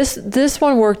 this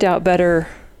one worked out better,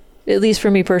 at least for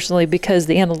me personally, because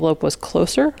the antelope was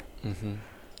closer.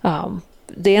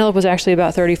 The antelope was actually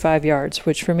about 35 yards,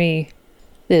 which for me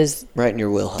is right in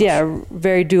your wheelhouse. Yeah,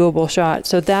 very doable shot.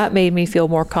 So that made me feel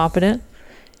more confident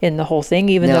in the whole thing,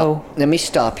 even though. Let me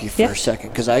stop you for a second,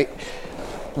 because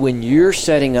when you're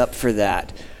setting up for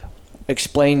that,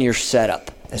 explain your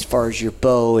setup as far as your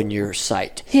bow and your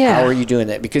sight. Yeah. How are you doing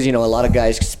that? Because a lot of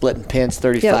guys splitting pins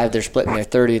 35, they're splitting their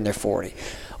 30 and their 40,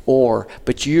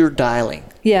 but you're dialing.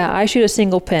 Yeah, I shoot a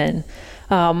single pin.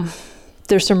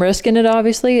 There's some risk in it,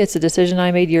 obviously. It's a decision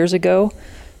I made years ago.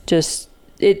 Just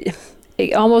it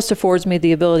almost affords me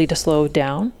the ability to slow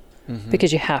down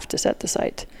because you have to set the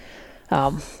sight.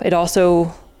 It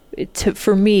also,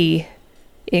 for me,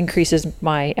 increases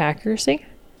my accuracy.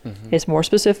 It's more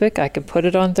specific. I can put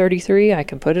it on 33. I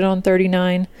can put it on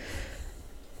 39.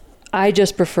 I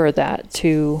just prefer that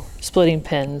to splitting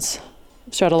pins.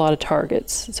 Shot a lot of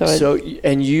targets.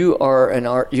 And you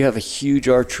are you have a huge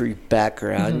archery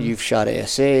background. You've shot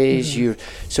ASAs.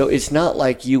 So it's not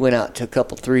like you went out to a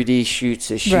couple 3D shoots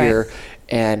this year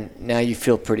and now you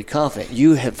feel pretty confident.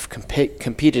 You have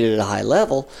competed at a high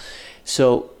level.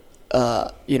 So, I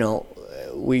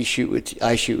shoot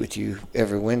with you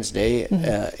every Wednesday,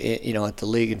 at the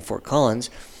league in Fort Collins,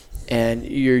 and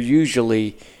you're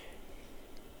usually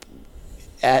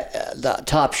at the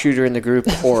top shooter in the group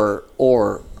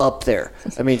or up there.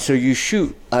 I mean, so you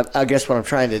shoot. I guess what I'm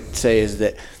trying to say is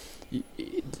that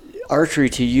archery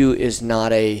to you is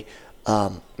not a.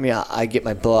 I get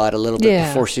my bow out a little bit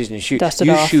before season to shoot. Dust it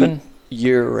you off shoot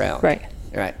year round.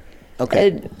 Right.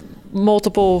 Okay.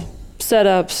 Multiple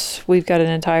setups. We've got an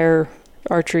entire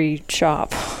archery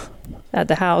shop at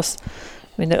the house. I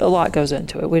mean, a lot goes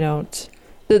into it. We don't.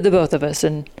 The both of us,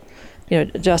 and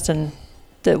Justin.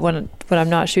 That when I'm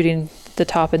not shooting the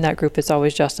top in that group, it's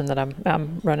always Justin that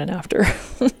I'm running after.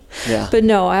 Yeah. But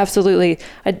no, absolutely,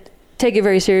 I take it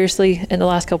very seriously. In the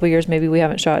last couple of years, maybe we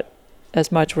haven't shot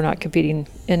as much. We're not competing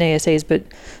in ASAs, but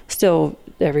still,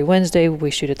 every Wednesday we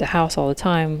shoot at the house all the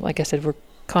time. Like I said, we're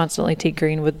constantly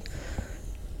tinkering with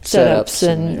setups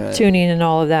and tuning and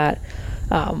all of that.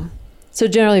 So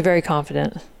generally, very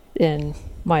confident in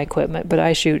my equipment. But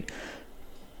I shoot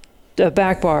a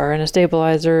back bar and a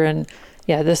stabilizer and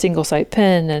the single sight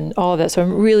pin and all of that. So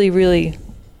I'm really, really,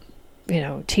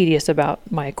 tedious about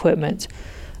my equipment.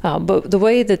 But the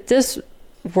way that this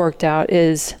worked out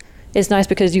is it's nice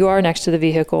because you are next to the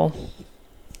vehicle.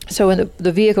 So when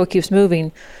the vehicle keeps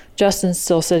moving, Justin's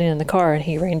still sitting in the car and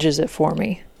he ranges it for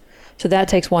me. So that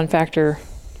takes one factor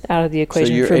out of the So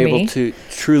equation you're for me. able to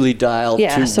truly dial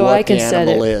to so what I can the set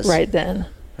animal it is. right then.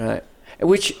 Right.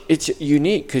 Which it's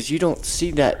unique because you don't see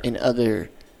that in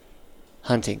other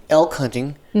hunting. Elk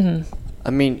hunting. Mm-hmm. I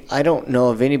mean, I don't know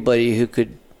of anybody who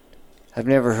could. I've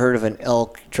never heard of an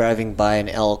elk driving by an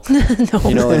elk. No.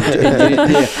 You know,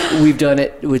 yeah, we've done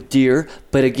it with deer,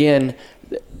 but again,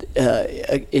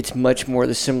 it's much more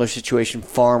the similar situation.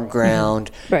 Farm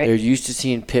ground. Mm-hmm. Right. They're used to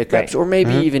seeing pickups, Right. or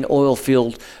maybe even oil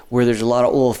field where there's a lot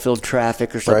of oil field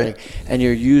traffic or something, and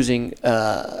you're using.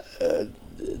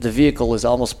 The vehicle is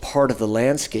almost part of the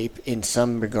landscape in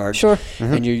some regards. Sure.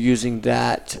 And you're using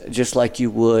that just like you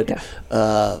would,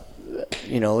 the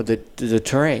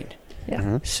terrain.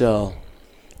 Yeah. So,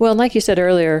 Well, and like you said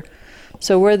earlier,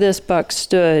 so where this buck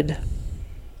stood,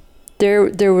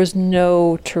 there was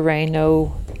no terrain,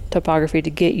 no topography to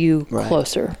get you Right.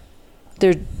 closer.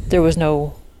 There was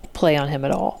no play on him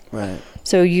at all. right.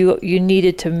 So you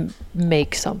needed to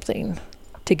make something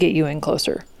to get you in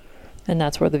closer. And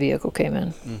that's where the vehicle came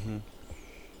in.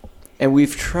 And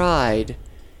we've tried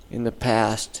in the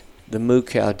past the moo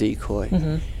cow decoy.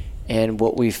 Mm-hmm. And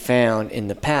what we've found in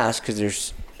the past, because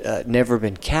there's never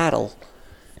been cattle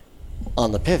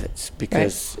on the pivots,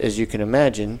 because as you can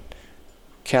imagine,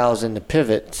 cows in the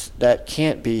pivots, that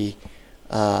can't be,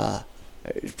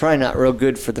 it's probably not real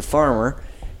good for the farmer.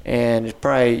 And it's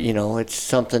probably, it's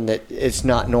something that it's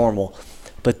not normal.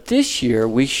 But this year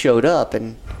we showed up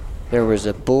and there was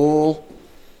a bull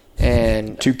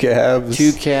and Two calves.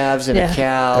 and Yeah. a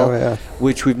cow, Oh, yeah.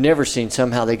 which we've never seen.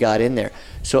 Somehow they got in there.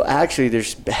 So actually,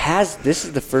 this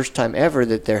is the first time ever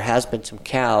that there has been some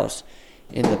cows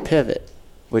in the pivot,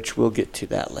 which we'll get to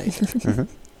that later.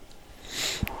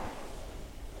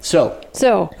 So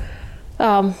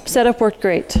Setup worked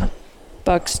great.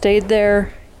 Buck stayed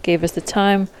there, gave us the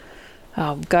time,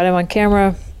 got him on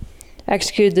camera,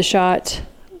 executed the shot.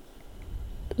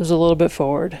 It was a little bit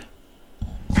forward.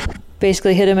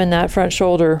 Basically hit him in that front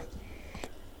shoulder.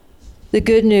 The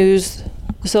good news,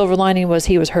 the silver lining, was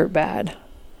he was hurt bad.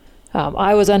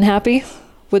 I was unhappy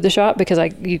with the shot because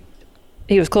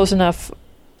he was close enough.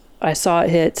 I saw it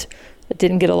hit. It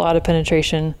didn't get a lot of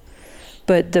penetration,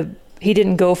 but he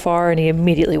didn't go far and he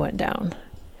immediately went down.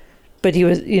 But he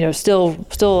was, still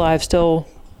alive. Still,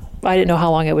 I didn't know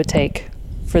how long it would take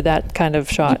for that kind of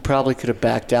you shot. probably could have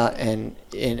backed out and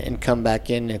come back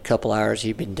in a couple hours.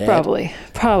 He'd been dead.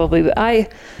 Probably. But I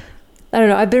don't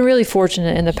know. I've been really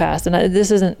fortunate in the past, and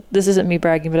this isn't me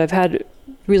bragging, but I've had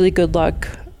really good luck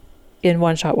in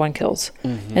one shot, one kills.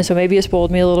 Mm-hmm. And so maybe it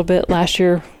spoiled me a little bit. Last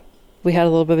year, we had a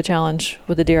little bit of a challenge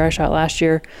with the deer I shot last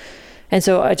year. And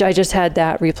so I just had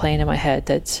that replaying in my head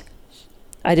that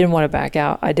I didn't want to back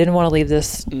out. I didn't want to leave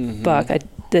this buck.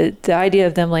 The idea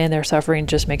of them laying there suffering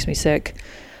just makes me sick.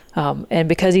 And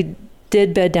because he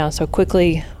did bed down so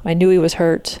quickly, I knew he was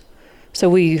hurt. So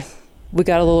we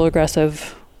got a little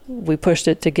aggressive. We pushed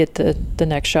it to get the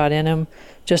next shot in him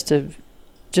just to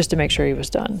make sure he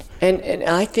was done. And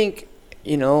I think,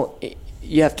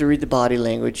 you have to read the body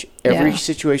language. Every Yeah.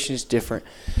 situation is different.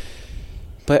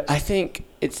 But I think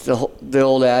it's the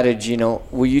old adage,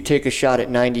 will you take a shot at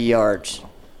 90 yards?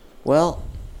 Well,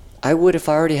 I would if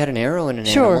I already had an arrow in an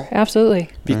Sure, animal. absolutely.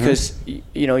 Because,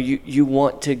 you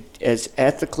want to, as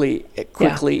ethically,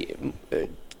 quickly,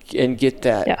 and get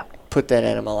that, Yeah. put that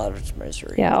animal out of its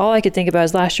misery. Yeah, all I could think about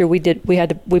is last year we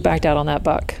backed out on that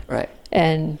buck. Right.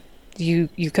 And you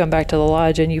come back to the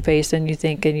lodge and you pace and you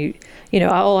think and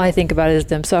all I think about is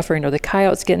them suffering or the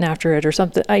coyotes getting after it or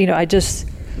something.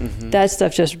 That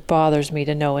stuff just bothers me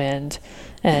to no end.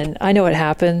 And I know it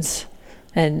happens.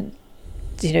 And,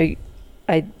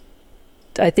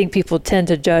 I think people tend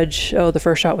to judge, the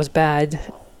first shot was bad.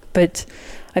 But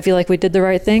I feel like we did the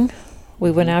right thing.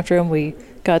 We went after him. We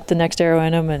got the next arrow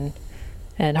in him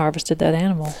and harvested that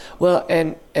animal. Well,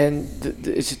 and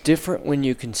it's different when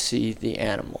you can see the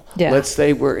animal. Yeah. Let's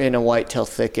say we're in a whitetail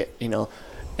thicket,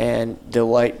 and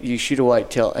you shoot a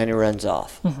whitetail and it runs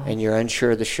off, and you're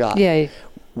unsure of the shot. Yeah.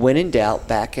 When in doubt,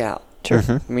 back out. Sure.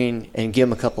 And give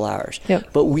them a couple hours. Yep.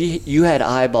 But you had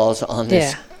eyeballs on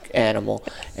this Yeah. animal,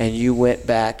 and you went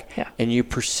back Yeah. and you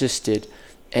persisted,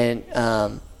 and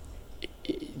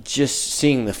just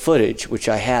seeing the footage, which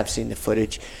I have seen the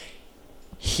footage,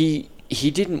 he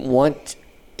didn't want.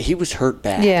 He was hurt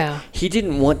bad. Yeah. He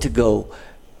didn't want to go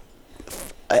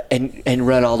and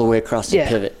run all the way across the Yeah.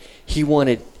 pivot. He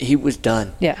was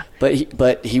done. Yeah.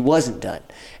 But he wasn't done.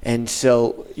 And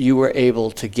so you were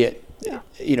able to get,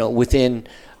 within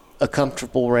a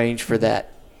comfortable range for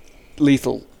that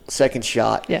lethal second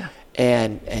shot. Yeah.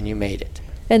 And you made it.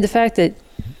 And the fact that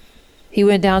he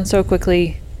went down so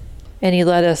quickly, and he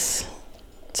let us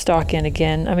stalk in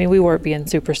again. I mean, we weren't being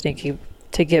super sneaky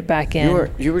to get back in.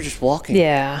 You were just walking.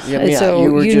 Yeah. Yeah, And so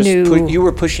you were you just knew. you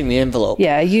were pushing the envelope.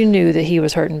 Yeah, you knew that he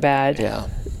was hurting bad. Yeah.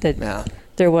 That Yeah.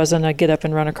 there wasn't a get up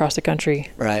and run across the country.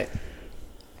 Right.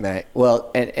 Right.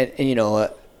 Well, and you know,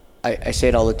 I say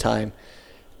it all the time.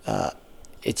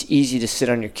 It's easy to sit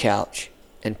on your couch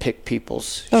and pick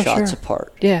people's Oh, shots sure.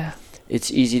 apart. Yeah. It's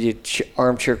easy to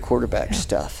armchair quarterback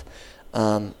stuff.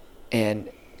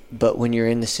 But when you're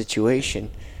in the situation,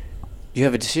 you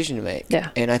have a decision to make. Yeah.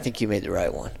 And I think you made the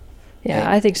right one. Yeah, And-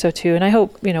 I think so too. And I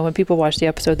hope, when people watch the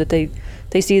episode that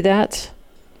they see that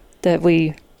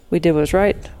we did what was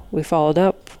right. We followed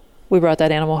up. We brought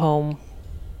that animal home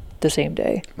the same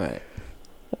day. Right.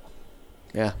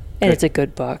 Yeah. And Good. it's a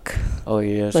good buck. Oh,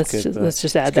 yes. Let's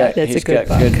just add that. It's He's a good got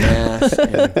buck. good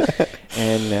mass.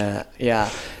 and yeah.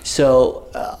 So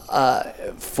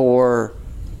for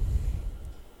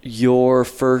your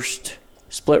first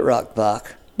split rock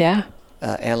buck, Yeah.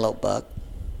 antelope buck,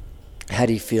 how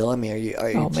do you feel? I mean, are you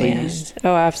Oh man. pleased?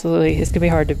 Oh, absolutely. It's gonna be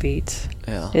hard to beat.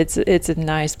 Yeah. It's a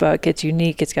nice buck. It's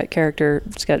unique. It's got character.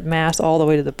 It's got mass all the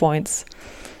way to the points.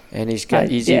 And he's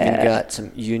even yeah. got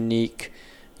some unique,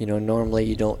 normally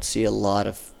you don't see a lot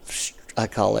of, I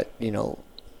call it,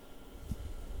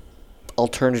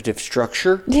 alternative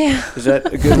structure. Yeah. Is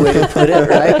that a good way to put it,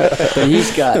 right? But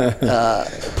he's got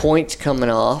points coming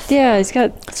off, Yeah. He's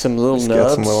got some little It's nubs.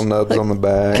 got some little nubs on the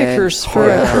back. kickers and- for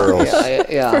hard a- curls.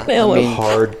 Yeah. For an antelope.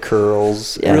 Hard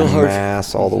curls Yeah. and Real hard.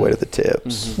 mass all the way to the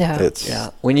tips. Yeah. It's Yeah.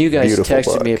 When you guys beautiful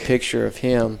texted me a buck. picture of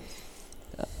him,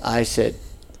 I said,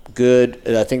 good.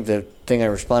 And I think the thing I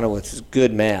responded with is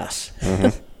good mass.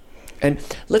 And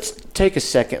let's take a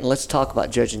second and let's talk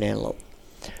about judging antelope,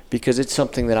 because it's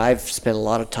something that I've spent a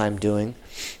lot of time doing.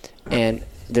 And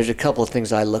there's a couple of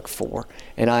things I look for.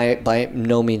 And I, by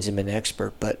no means, am an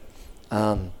expert, but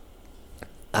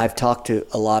I've talked to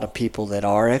a lot of people that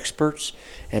are experts.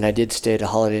 And I did stay at a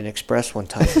Holiday Inn Express one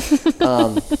time.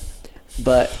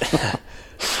 But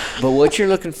what you're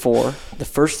looking for, the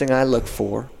first thing I look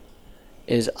for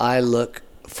is I look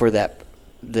for that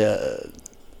the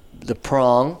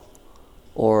prong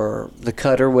or the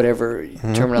cutter, whatever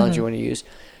terminology you want to use,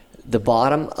 the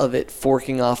bottom of it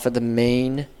forking off of the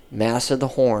main mass of the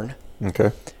horn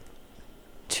Okay.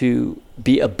 to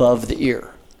be above the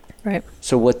ear. Right.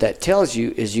 So what that tells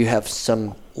you is you have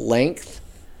some length,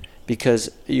 because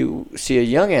you see a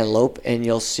young antelope and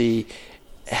you'll see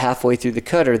halfway through the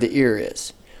cutter the ear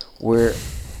is, where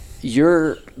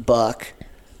your buck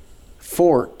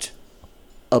forked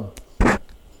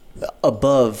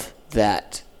above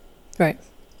that, Right.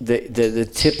 the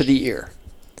tip of the ear.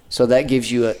 So that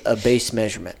gives you a base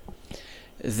measurement.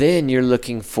 Then you're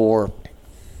looking for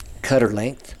cutter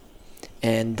length.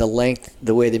 And the length,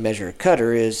 the way they measure a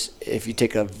cutter is if you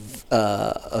take a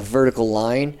vertical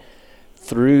line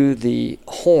through the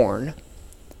horn,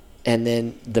 and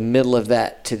then the middle of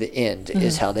that to the end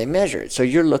is how they measure it. So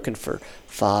you're looking for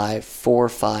 4,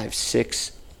 5,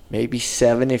 6, maybe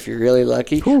 7 if you're really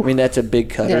lucky. I mean, that's a big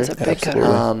cutter. Yeah, it's a big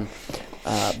cutter.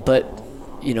 But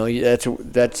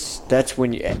that's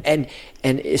when you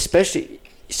and especially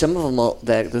some of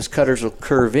them those cutters will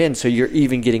curve in, so you're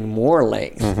even getting more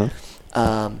length.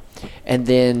 And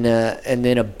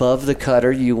then above the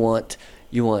cutter you want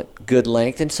good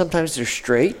length, and sometimes they're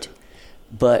straight,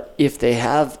 but if they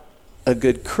have a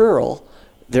good curl,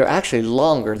 they're actually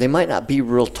longer. They might not be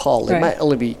real tall. They Right. might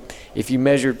only be, if you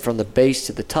measured from the base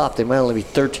to the top, they might only be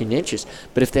 13 inches.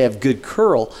 But if they have good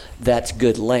curl, that's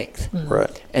good length. Right.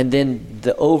 And then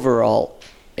the overall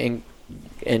and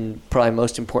probably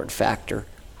most important factor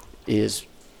is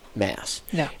mass.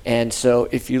 Yeah. And so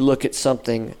if you look at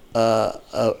something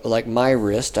like my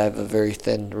wrist, I have a very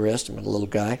thin wrist. I'm a little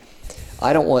guy.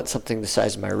 I don't want something the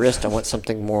size of my wrist. I want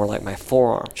something more like my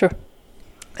forearm. Sure.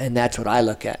 And that's what I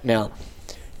look at. Now,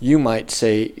 you might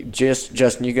say,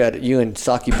 Justin, you and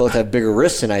Saki both have bigger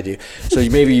wrists than I do. So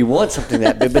maybe you want something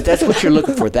that big, but that's what you're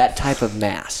looking for, that type of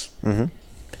mass.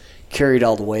 Carried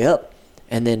all the way up.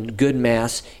 And then good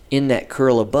mass in that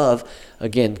curl above,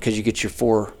 again, because you get your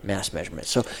 4 mass measurements.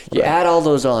 So you add all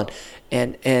those on.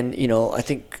 And I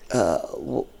think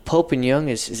Pope and Young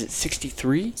is it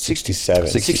 63? 67.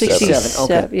 67.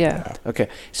 Okay. Yeah. Okay.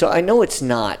 So I know it's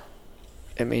not,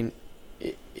 I mean,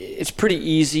 it's pretty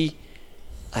easy.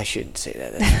 I shouldn't say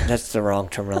that. That's the wrong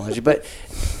terminology. But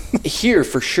here,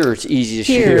 for sure, it's easy to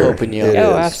shoot Here. Pope and Young. It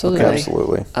Oh, is. absolutely.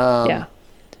 Absolutely. Yeah.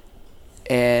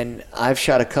 And I've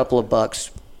shot a couple of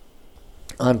bucks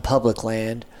on public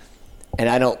land, and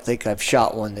I don't think I've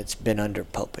shot one that's been under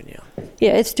Pope and Young.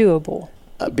 Yeah, it's doable.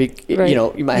 Right. Right.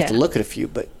 You might have to Yeah. look at a few,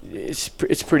 but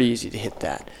it's pretty easy to hit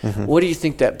that. What do you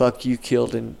think that buck you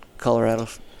killed in Colorado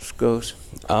goes?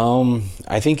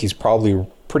 I think he's probably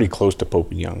pretty close to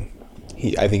Pope and Young.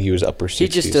 I think he was upper 60s. He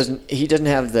just doesn't. He doesn't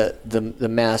have the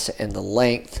mass and the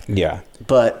length. Yeah.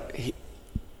 But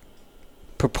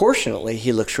proportionately,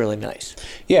 he looks really nice.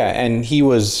 Yeah, and he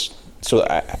was. So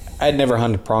I'd never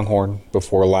hunted pronghorn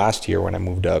before last year when I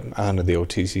moved up. I hunted the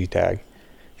OTC tag,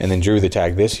 and then drew the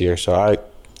tag this year. So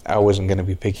I wasn't going to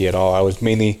be picky at all. I was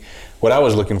mainly what I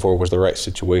was looking for was the right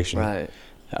situation. Right.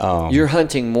 You're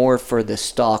hunting more for the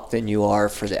stock than you are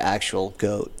for the actual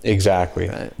goat. Exactly.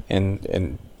 Right.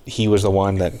 And he was the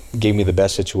one that gave me the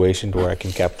best situation to where I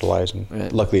can capitalize, and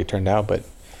Right. luckily it turned out. But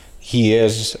he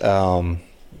is,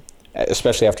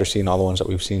 especially after seeing all the ones that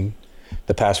we've seen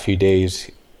the past few days,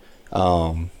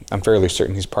 I'm fairly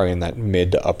certain he's probably in that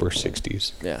mid to upper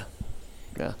 60s. Yeah.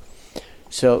 Yeah.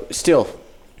 So still,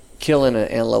 killing an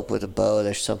antelope with a bow,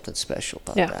 there's something special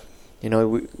about Yeah. that. You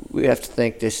know, we have to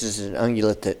think this is an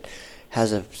ungulate that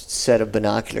has a set of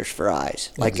binoculars for eyes,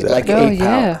 like Exactly. Oh, a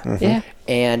yeah. power. Yeah.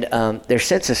 And their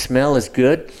sense of smell is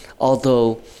good,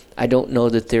 although I don't know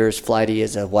that they're as flighty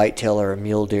as a whitetail or a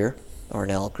mule deer or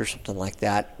an elk or something like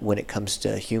that when it comes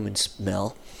to human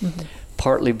smell.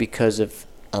 Partly because of,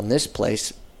 on this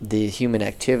place, the human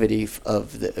activity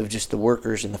of just the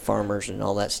workers and the farmers and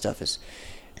all that stuff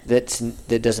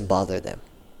that doesn't bother them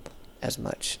as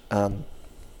much.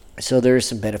 So there is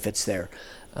some benefits there.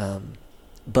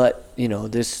 But, you know,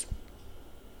 these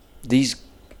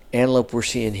antelope we're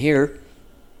seeing here,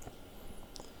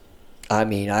 I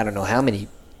mean, I don't know how many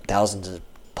thousands of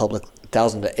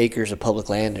acres of public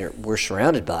land we're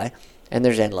surrounded by, and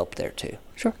there's antelope there too.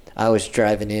 Sure. I was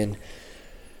driving in,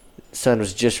 sun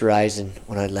was just rising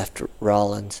when I left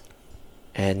Rollins,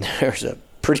 and there's a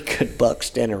pretty good buck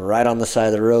standing right on the side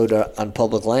of the road on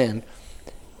public land.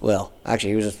 Well,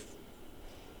 actually, he was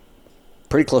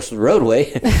pretty close to the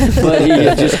roadway, but he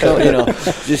had just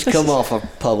come off of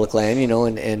public land, you know,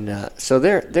 and so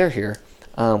they're here.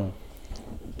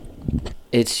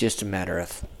 It's just a matter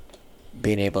of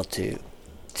being able to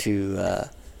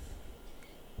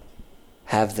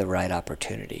have the right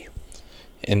opportunity.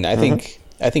 And I think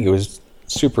it was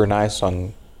super nice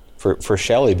for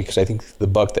Shelley, because I think the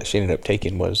buck that she ended up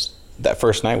taking was that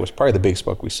first night was probably the biggest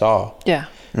buck we saw. Yeah.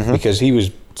 Because he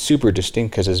was super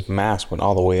distinct because his mass went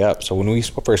all the way up. So when we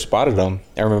first spotted him,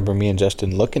 I remember me and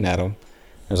Justin looking at him.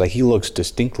 I was like, he looks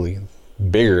distinctly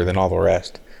bigger than all the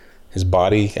rest. His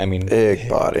body, I mean, Big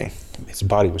body. his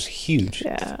body was huge.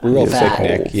 Yeah. Real Fat,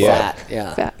 thick neck. Yeah. fat,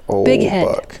 yeah. Fat. Old Big head.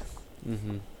 buck.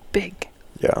 Big.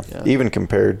 Yeah. Yeah. Even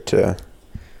compared to,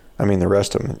 I mean, the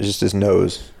rest of them, just his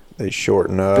nose, they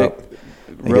shorten up.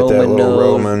 You get that Roman little nose.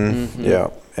 Roman, yeah,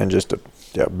 and just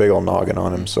a big old noggin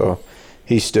on him. So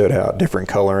he stood out, different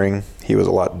coloring. He was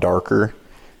a lot darker.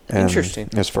 And Interesting.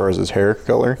 as far as his hair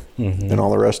color than all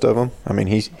the rest of them. I mean,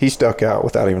 he stuck out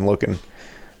without even looking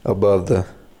above the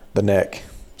neck.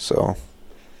 So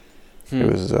it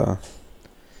was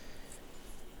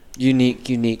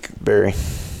unique. very.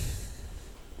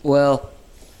 Well,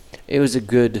 it was a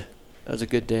good day. It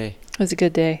was a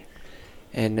good day.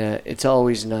 And it's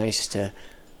always nice to,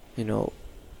 you know,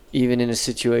 even in a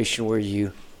situation where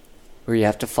you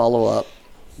have to follow up,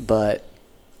 but,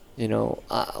 you know,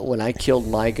 when I killed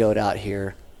my goat out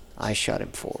here, I shot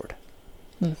him forward,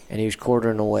 and he was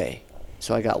quartering away,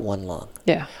 so I got one lung.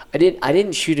 Yeah. I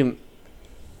didn't shoot him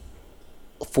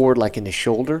forward like in the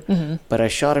shoulder, but I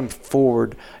shot him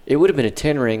forward. It would have been a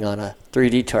 10 ring on a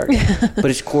 3D target, but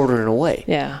it's quartering away.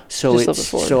 Yeah. So Just a little bit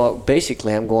forward. so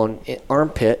basically I'm going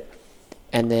armpit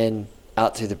and then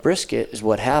out through the brisket is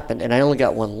what happened, and I only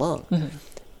got one lung.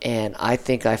 And I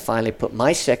think I finally put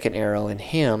my second arrow in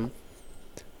him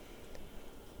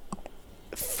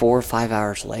 4 or 5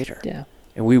 hours later. Yeah.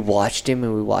 And we watched him,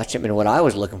 and what I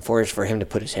was looking for is for him to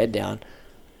put his head down,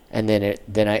 and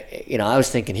then I was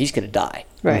thinking he's going to die.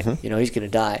 Right. You know, he's going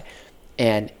to die,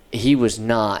 and he was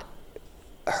not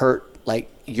hurt like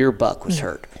your buck was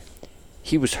hurt.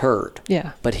 He was hurt.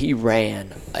 Yeah. But he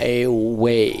ran a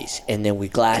ways, and then we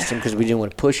glassed him because we didn't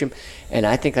want to push him, and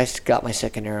I think I got my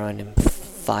second arrow on him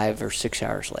 5 or 6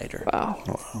 hours later.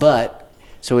 Wow. But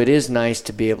so it is nice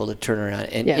to be able to turn around,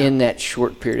 and Yeah. in that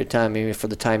short period of time, maybe for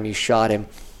the time you shot him,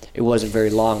 it wasn't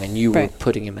very long, and you were Right.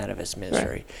 putting him out of his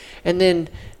misery. And then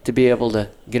to be able to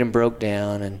get him broke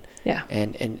down, and Yeah.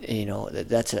 and you know,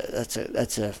 that's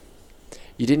a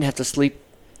you didn't have to sleep.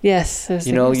 Yes. it was-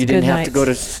 You it know, was you good didn't have to go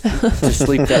to nights. to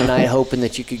sleep that night hoping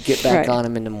that you could get back Right. on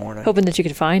him in the morning. Hoping that you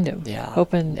could find him. Yeah.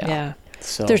 Hoping. Yeah. Yeah.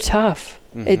 So They're tough.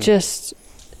 It just,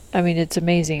 I mean, it's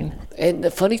amazing. And the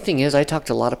funny thing is, I talk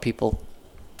to a lot of people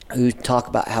who talk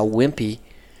about how wimpy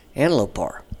antelope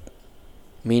are.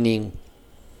 meaning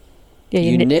Yeah,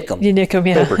 you nick 'em. You nick them,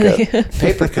 yeah. Paper cut.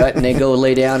 paper cut, and they go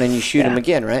lay down and you shoot them Yeah.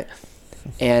 again, right?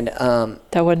 And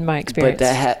That wasn't my experience.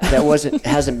 but that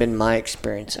hasn't been my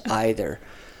experience either.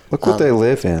 Look what they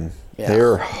live in. yeah.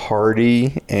 They're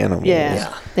hardy animals. yeah,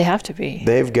 Yeah. they have to be.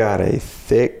 They've got a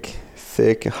thick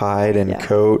hide and Yeah.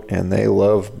 coat, and they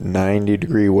love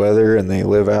 90-degree weather, and they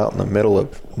live out in the middle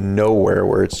of nowhere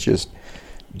where it's just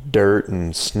dirt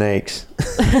and snakes.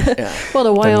 Yeah, Well, the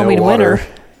and no Wyoming water. winter.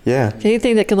 Yeah.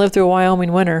 Anything that can live through a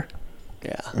Wyoming winter,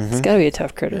 yeah. it's got to be a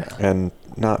tough critter. And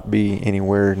not be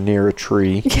anywhere near a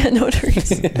tree. Yeah, no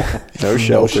trees. No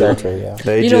shelter. shelter, yeah.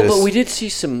 They You know, just but we did see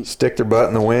some stick their butt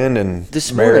in the wind and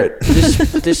this bear morning.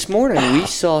 it. This morning we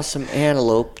saw some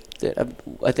antelope that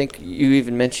I think you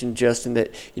even mentioned, Justin, that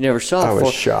you never saw I was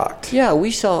before. shocked. Yeah,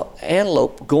 we saw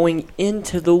antelope going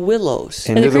into the willows.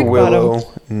 Into the the creek willow bottom.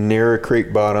 near a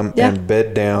creek bottom Yeah. and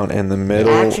bed down in the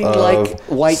middle Acting of like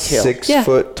whitetail. 6 Yeah.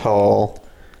 foot tall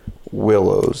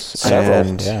willows. Several.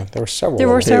 And Yeah, there were several. There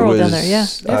were it several down was- there, yeah.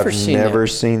 Never I've seen never that.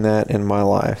 seen that in my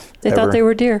life. They ever. thought they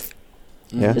were deer.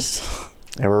 Yeah. Just-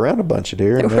 They were around a bunch of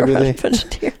deer. they and were maybe around they, a bunch of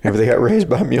deer. maybe they got raised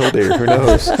by mule deer. Who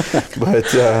knows?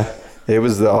 But it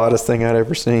was the oddest thing I'd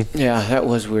ever seen. Yeah, that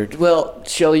was weird. Well,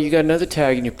 Shelly, you got another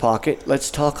tag in your pocket. Let's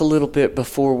talk a little bit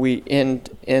before we end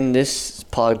this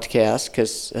podcast,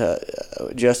 because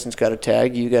Justin's got a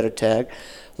tag, you got a tag.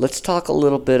 Let's talk a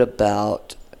little bit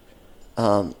about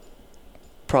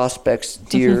prospects,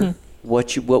 deer,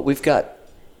 what we've got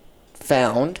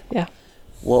found, Yeah.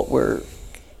 what we're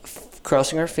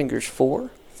crossing our fingers for.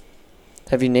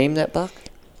 Have you named that buck?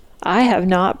 I have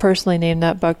not personally named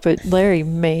that buck, but Larry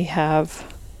may have.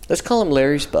 Let's call him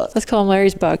Larry's buck. Let's call him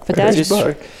Larry's buck. But that's Just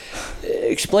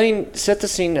explain, set the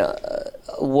scene,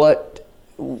 what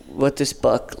this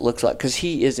buck looks like, because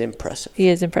he is impressive. he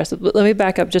is impressive. But let me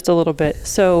back up just a little bit.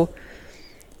 So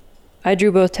I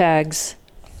drew both tags.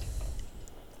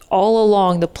 All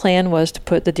along, the plan was to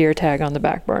put the deer tag on the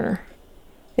back burner.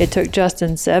 It took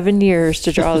Justin 7 years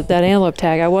to draw that antelope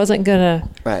tag. I wasn't gonna,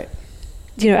 Right.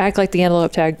 act like the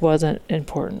antelope tag wasn't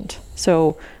important.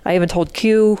 So I even told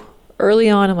Q early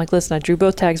on, I'm like, listen, I drew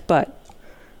both tags, but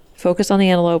focus on the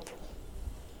antelope.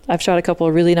 I've shot a couple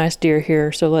of really nice deer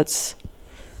here, so let's.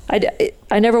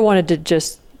 I never wanted to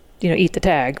just, eat the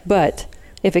tag, but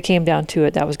if it came down to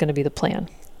it, that was going to be the plan.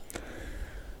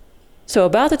 So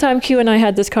about the time Q and I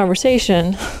had this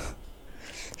conversation,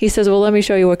 he says, well, let me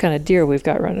show you what kind of deer we've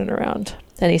got running around.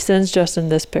 And he sends Justin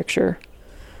this picture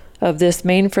of this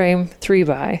mainframe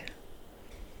 3x.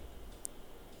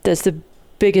 That's the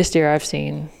biggest deer I've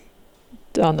seen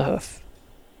on the hoof.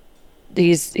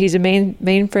 He's a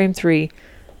mainframe 3,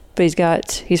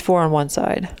 but he's 4 on one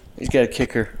side. He's got a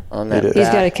kicker on that. It is. He's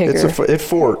got a back. kicker. It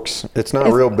forks. It's not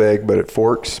It's- real big, but it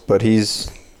forks. But he's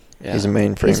a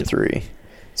mainframe He's- 3.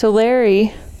 So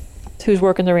Larry, who's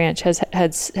working the ranch,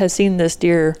 has seen this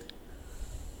deer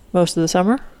most of the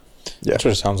summer. Yeah. That's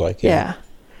what it sounds like. Yeah.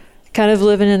 Kind of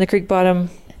living in the creek bottom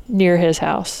near his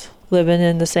house, living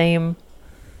in the same,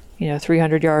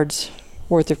 300 yards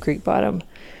worth of creek bottom.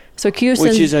 So Q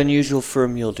sends, Which is unusual for a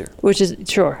mule deer.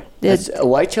 sure. It's a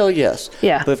whitetail, yes.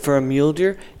 Yeah. But for a mule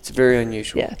deer, it's very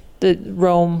unusual. Yeah. The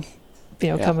roam,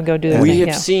 Yeah. come and go do their We thing. have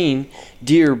yeah. seen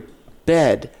deer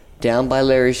bed down by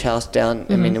Larry's house down,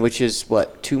 Mm-hmm. which is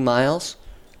what, 2 miles?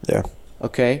 Yeah.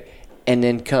 Okay. And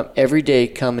then come every day,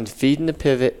 come and feed in the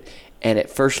pivot, and at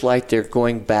first light they're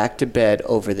going back to bed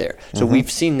over there. So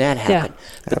we've seen that happen.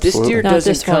 But this deer Absolutely. Not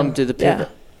doesn't this come one. to the Yeah. pivot.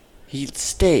 He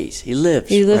stays. He lives.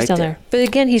 He lives right down there. But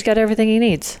again, he's got everything he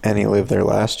needs. And he lived there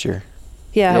last year.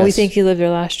 Yeah, we Yes. think he lived there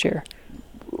last year.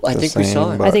 I The think we saw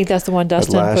same him. buck. I think that's the one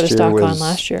Dustin last put a year stock on was-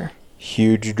 last year.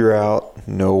 Huge drought,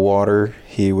 no water.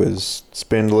 He was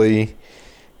spindly,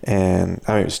 and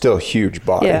still a huge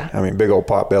body. Yeah. Big old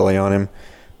pot belly on him.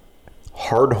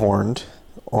 Hard-horned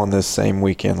on this same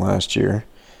weekend last year,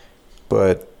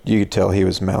 but you could tell he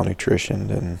was malnutritioned,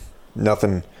 and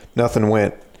nothing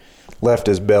left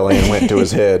his belly and went to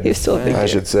his head. He was still a big I deer.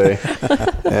 should say,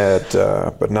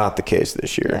 but not the case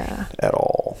this year Yeah. at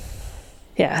all.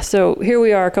 Yeah, so here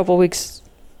we are a couple weeks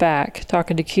back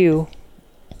talking to Q.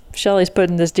 Shelly's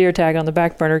putting this deer tag on the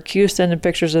back burner. Q's sending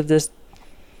pictures of this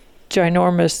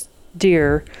ginormous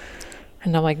deer.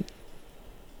 And I'm like,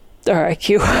 all right,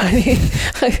 Q, I'm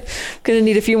going to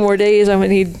need a few more days. I'm going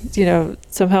to need,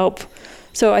 some help.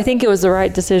 So I think it was the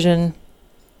right decision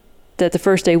that the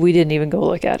first day we didn't even go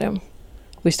look at him.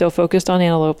 We still focused on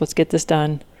antelope. Let's get this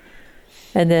done.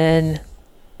 And then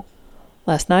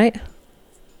last night,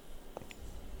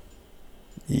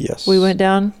 Yes. we went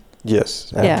down.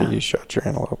 Yes, after Yeah. you shot your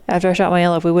antelope. After I shot my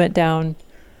antelope, we went down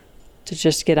to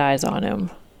just get eyes on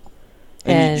him.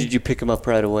 And did you pick him up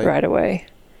right away? Right away.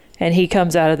 And he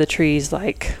comes out of the trees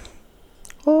like,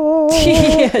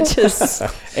 yeah, just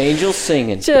Angels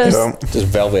singing. Just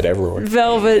velvet everywhere.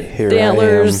 velvet Here I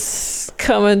antlers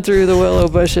coming through the willow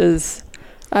bushes.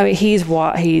 I mean, he's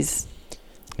Yeah,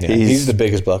 he's the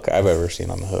biggest buck I've ever seen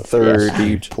on the hoof.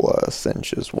 30 plus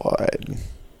inches wide.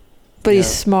 but he's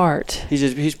smart.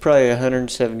 He's probably a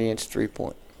 170-inch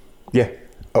 3-point. Yeah.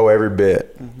 Oh, every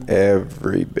bit.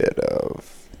 Every bit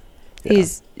of. Yeah.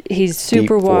 He's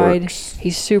super Deep wide. forks.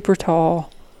 He's super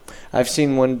tall. I've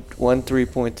seen one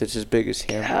 3-point that's as big as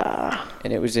him,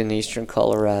 and it was in eastern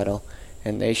Colorado,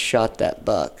 and they shot that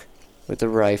buck with a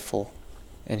rifle,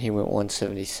 and he went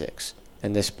 176.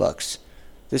 And this buck's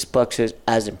is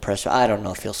as impressive. I don't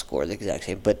know if he'll score the exact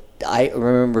same, but I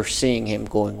remember seeing him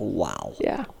going, wow.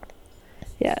 Yeah.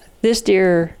 Yeah. This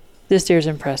deer's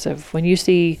impressive. When you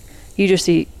just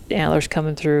see antlers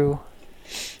coming through,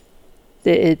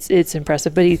 it's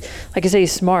impressive. But like I say,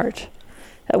 he's smart.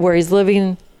 Where he's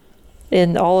living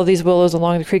in all of these willows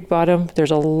along the creek bottom,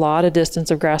 there's a lot of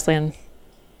distance of grassland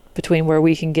between where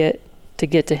we can get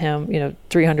to him,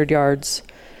 300 yards.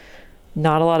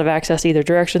 Not a lot of access either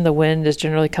direction. The wind is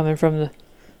generally coming from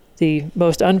the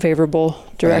most unfavorable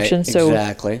direction. Right, so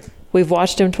exactly. we've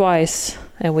watched him twice,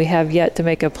 and we have yet to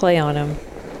make a play on him.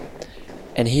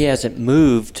 And he hasn't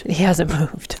moved. He hasn't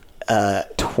moved.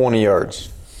 20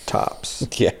 yards tops.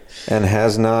 Yeah. And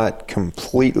has not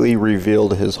completely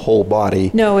revealed his whole body.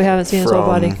 No, we haven't seen his whole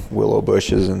body. From willow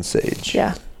bushes and sage.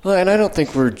 Yeah. Well, and I don't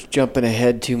think we're jumping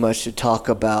ahead too much to talk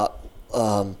about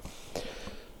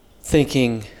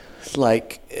thinking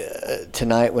like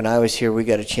tonight when I was here, we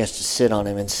got a chance to sit on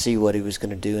him and see what he was going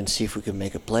to do and see if we could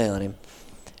make a play on him.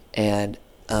 And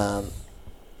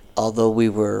although we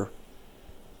were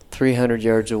 300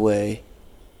 yards away,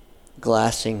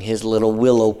 glassing his little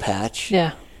willow patch,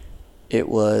 Yeah. it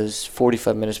was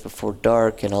 45 minutes before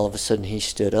dark, and all of a sudden he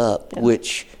stood up, Yeah.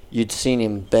 which you'd seen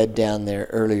him bed down there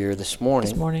earlier this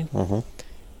morning.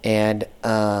 And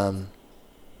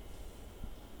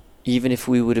even if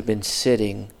we would have been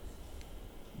sitting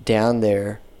down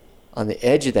there on the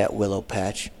edge of that willow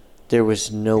patch, there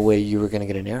was no way you were going to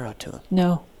get an arrow to him.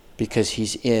 No. Because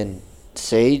he's in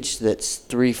sage that's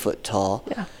 3 foot tall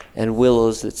Yeah. and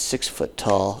willows that's 6 foot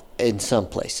tall in some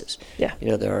places. Yeah.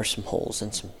 There are some holes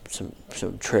and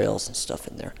some trails and stuff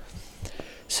in there.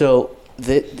 So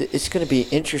it's going to be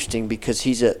interesting because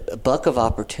he's a buck of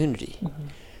opportunity. Mm-hmm.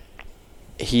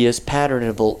 He is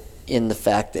patternable in the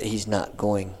fact that he's not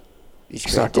going.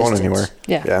 He's not going anywhere.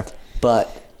 Yeah. Yeah.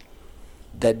 But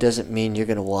that doesn't mean you're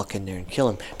going to walk in there and kill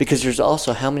him. Because there's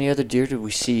also, how many other deer did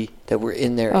we see that were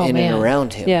in there and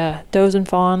around him? Yeah, does and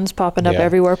fawns popping up Yeah.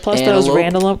 everywhere. Plus Antelope. those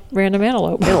random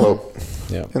antelope. Antelope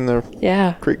Yeah. in the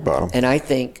Yeah. creek bottom. And I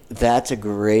think that's a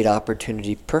great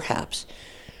opportunity, perhaps,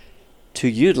 to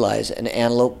utilize an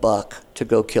antelope buck to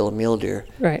go kill a mule deer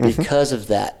Right. because of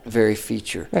that very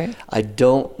feature. Right. I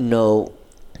don't know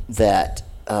that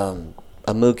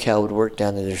a moo cow would work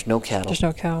down there. There's no cattle. There's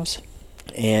no cows.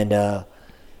 And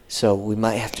so we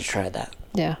might have to try that.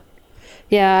 Yeah.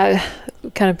 Yeah,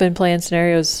 I've kind of been playing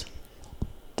scenarios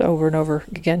over and over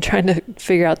again, trying to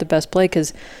figure out the best play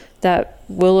because that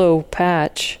willow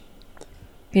patch,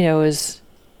 is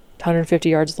 150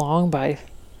 yards long by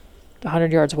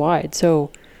 100 yards wide.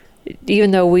 So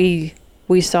even though we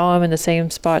saw him in the same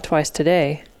spot twice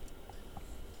today,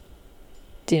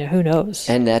 who knows?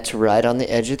 And that's right on the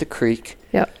edge of the creek.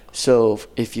 Yep. So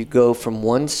if you go from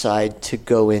one side to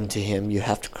go into him, you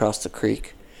have to cross the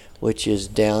creek, which is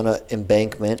down an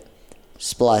embankment,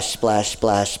 splash, splash,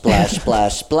 splash, splash,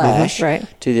 splash, splash, Right.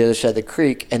 to the other side of the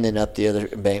creek, and then up the other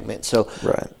embankment. So,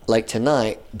 Right. like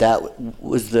tonight, that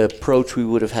was the approach we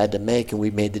would have had to make, and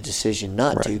we made the decision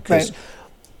not to because Right.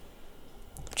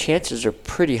 chances are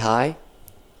pretty high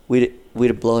we'd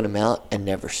have blown him out and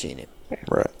never seen him.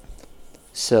 Right.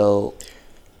 So,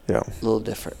 Yeah. a little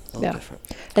different. Yeah.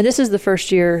 And this is the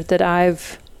first year that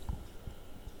I've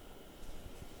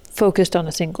focused on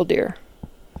a single deer.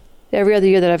 Every other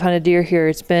year that I've hunted deer here,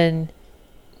 it's been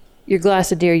your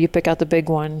glass of deer, you pick out the big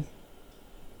one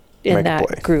in Make a that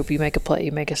play. group. You make a play,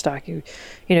 you make a stock, you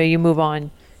move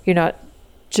on. You're not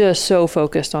just so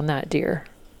focused on that deer.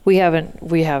 We haven't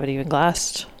even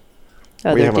glassed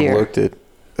other We haven't deer. looked at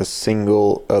a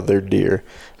single other deer.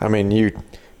 I mean, you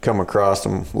come across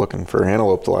them looking for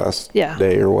antelope the last Yeah.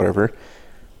 day or whatever,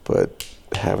 but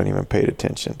haven't even paid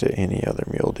attention to any other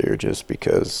mule deer just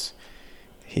because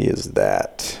he is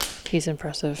that He's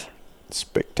impressive.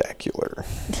 spectacular.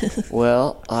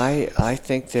 Well, I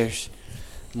think there's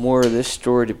more of this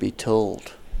story to be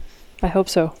told. I hope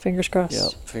so. Fingers crossed. Yeah, I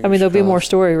fingers mean, there'll be more crossed.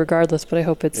 story regardless, but I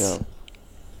hope it's Yeah.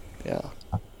 Yeah.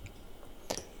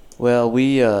 Well,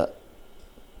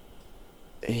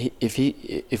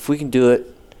 if we can do it,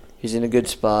 he's in a good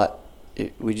spot.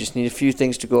 We just need a few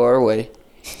things to go our way,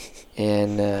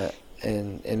 and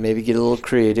maybe get a little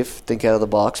creative, think out of the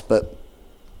box. But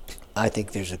I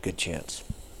think there's a good chance.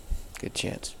 Good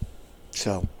chance.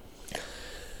 So,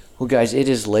 well, guys, it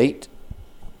is late.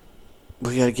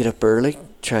 We got to get up early,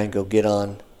 try and go get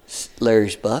on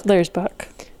Larry's buck. Larry's buck.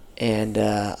 And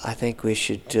I think we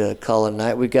should call it a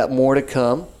night. We've got more to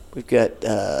come. We've got,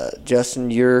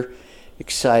 Justin, your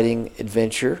exciting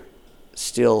adventure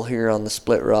still here on the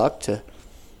Split Rock to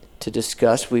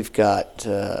discuss. We've got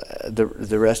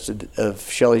the rest of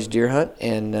Shelley's deer hunt.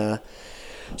 And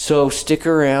so stick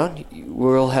around.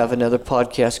 We'll have another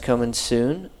podcast coming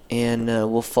soon. And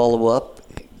we'll follow up,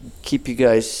 keep you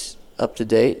guys up to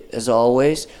date as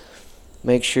always.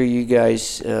 Make sure you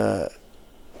guys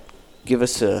give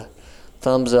us a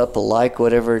thumbs up, a like,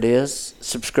 whatever it is.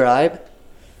 Subscribe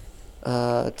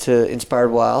to Inspired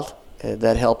Wild.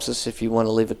 That helps us. If you want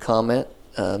to leave a comment,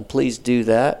 please do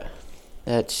that.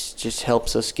 That just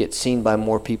helps us get seen by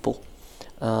more people.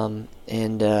 And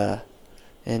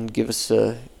give us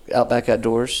Outback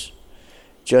Outdoors.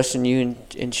 Justin, you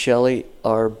and Shelley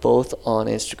are both on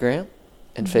Instagram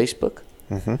and Facebook.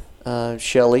 Mm-hmm.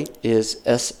 Shelley is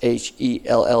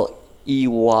SHELLEY.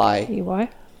 EY.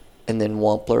 And then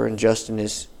Wampler, and Justin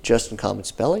is Justin Common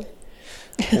Spelling.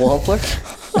 Wampler.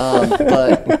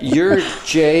 But you're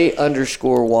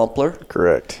J_Wampler.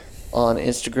 Correct. On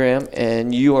Instagram,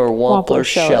 and you are Wampler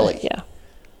Shelley. Yeah.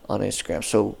 On Instagram.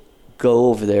 So go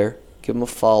over there, give them a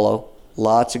follow.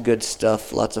 Lots of good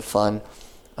stuff, lots of fun.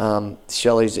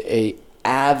 Shelley's a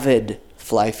avid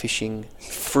fly fishing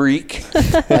freak.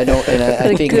 I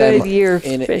think good I'm year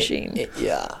in fishing.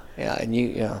 Yeah, and you,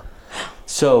 yeah.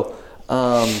 So,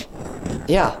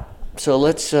 yeah. So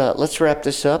let's wrap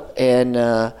this up. And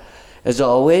as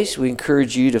always, we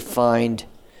encourage you to find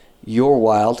your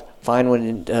wild, find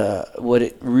what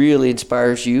it really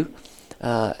inspires you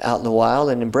out in the wild,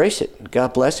 and embrace it.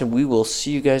 God bless, and we will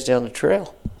see you guys down the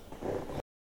trail.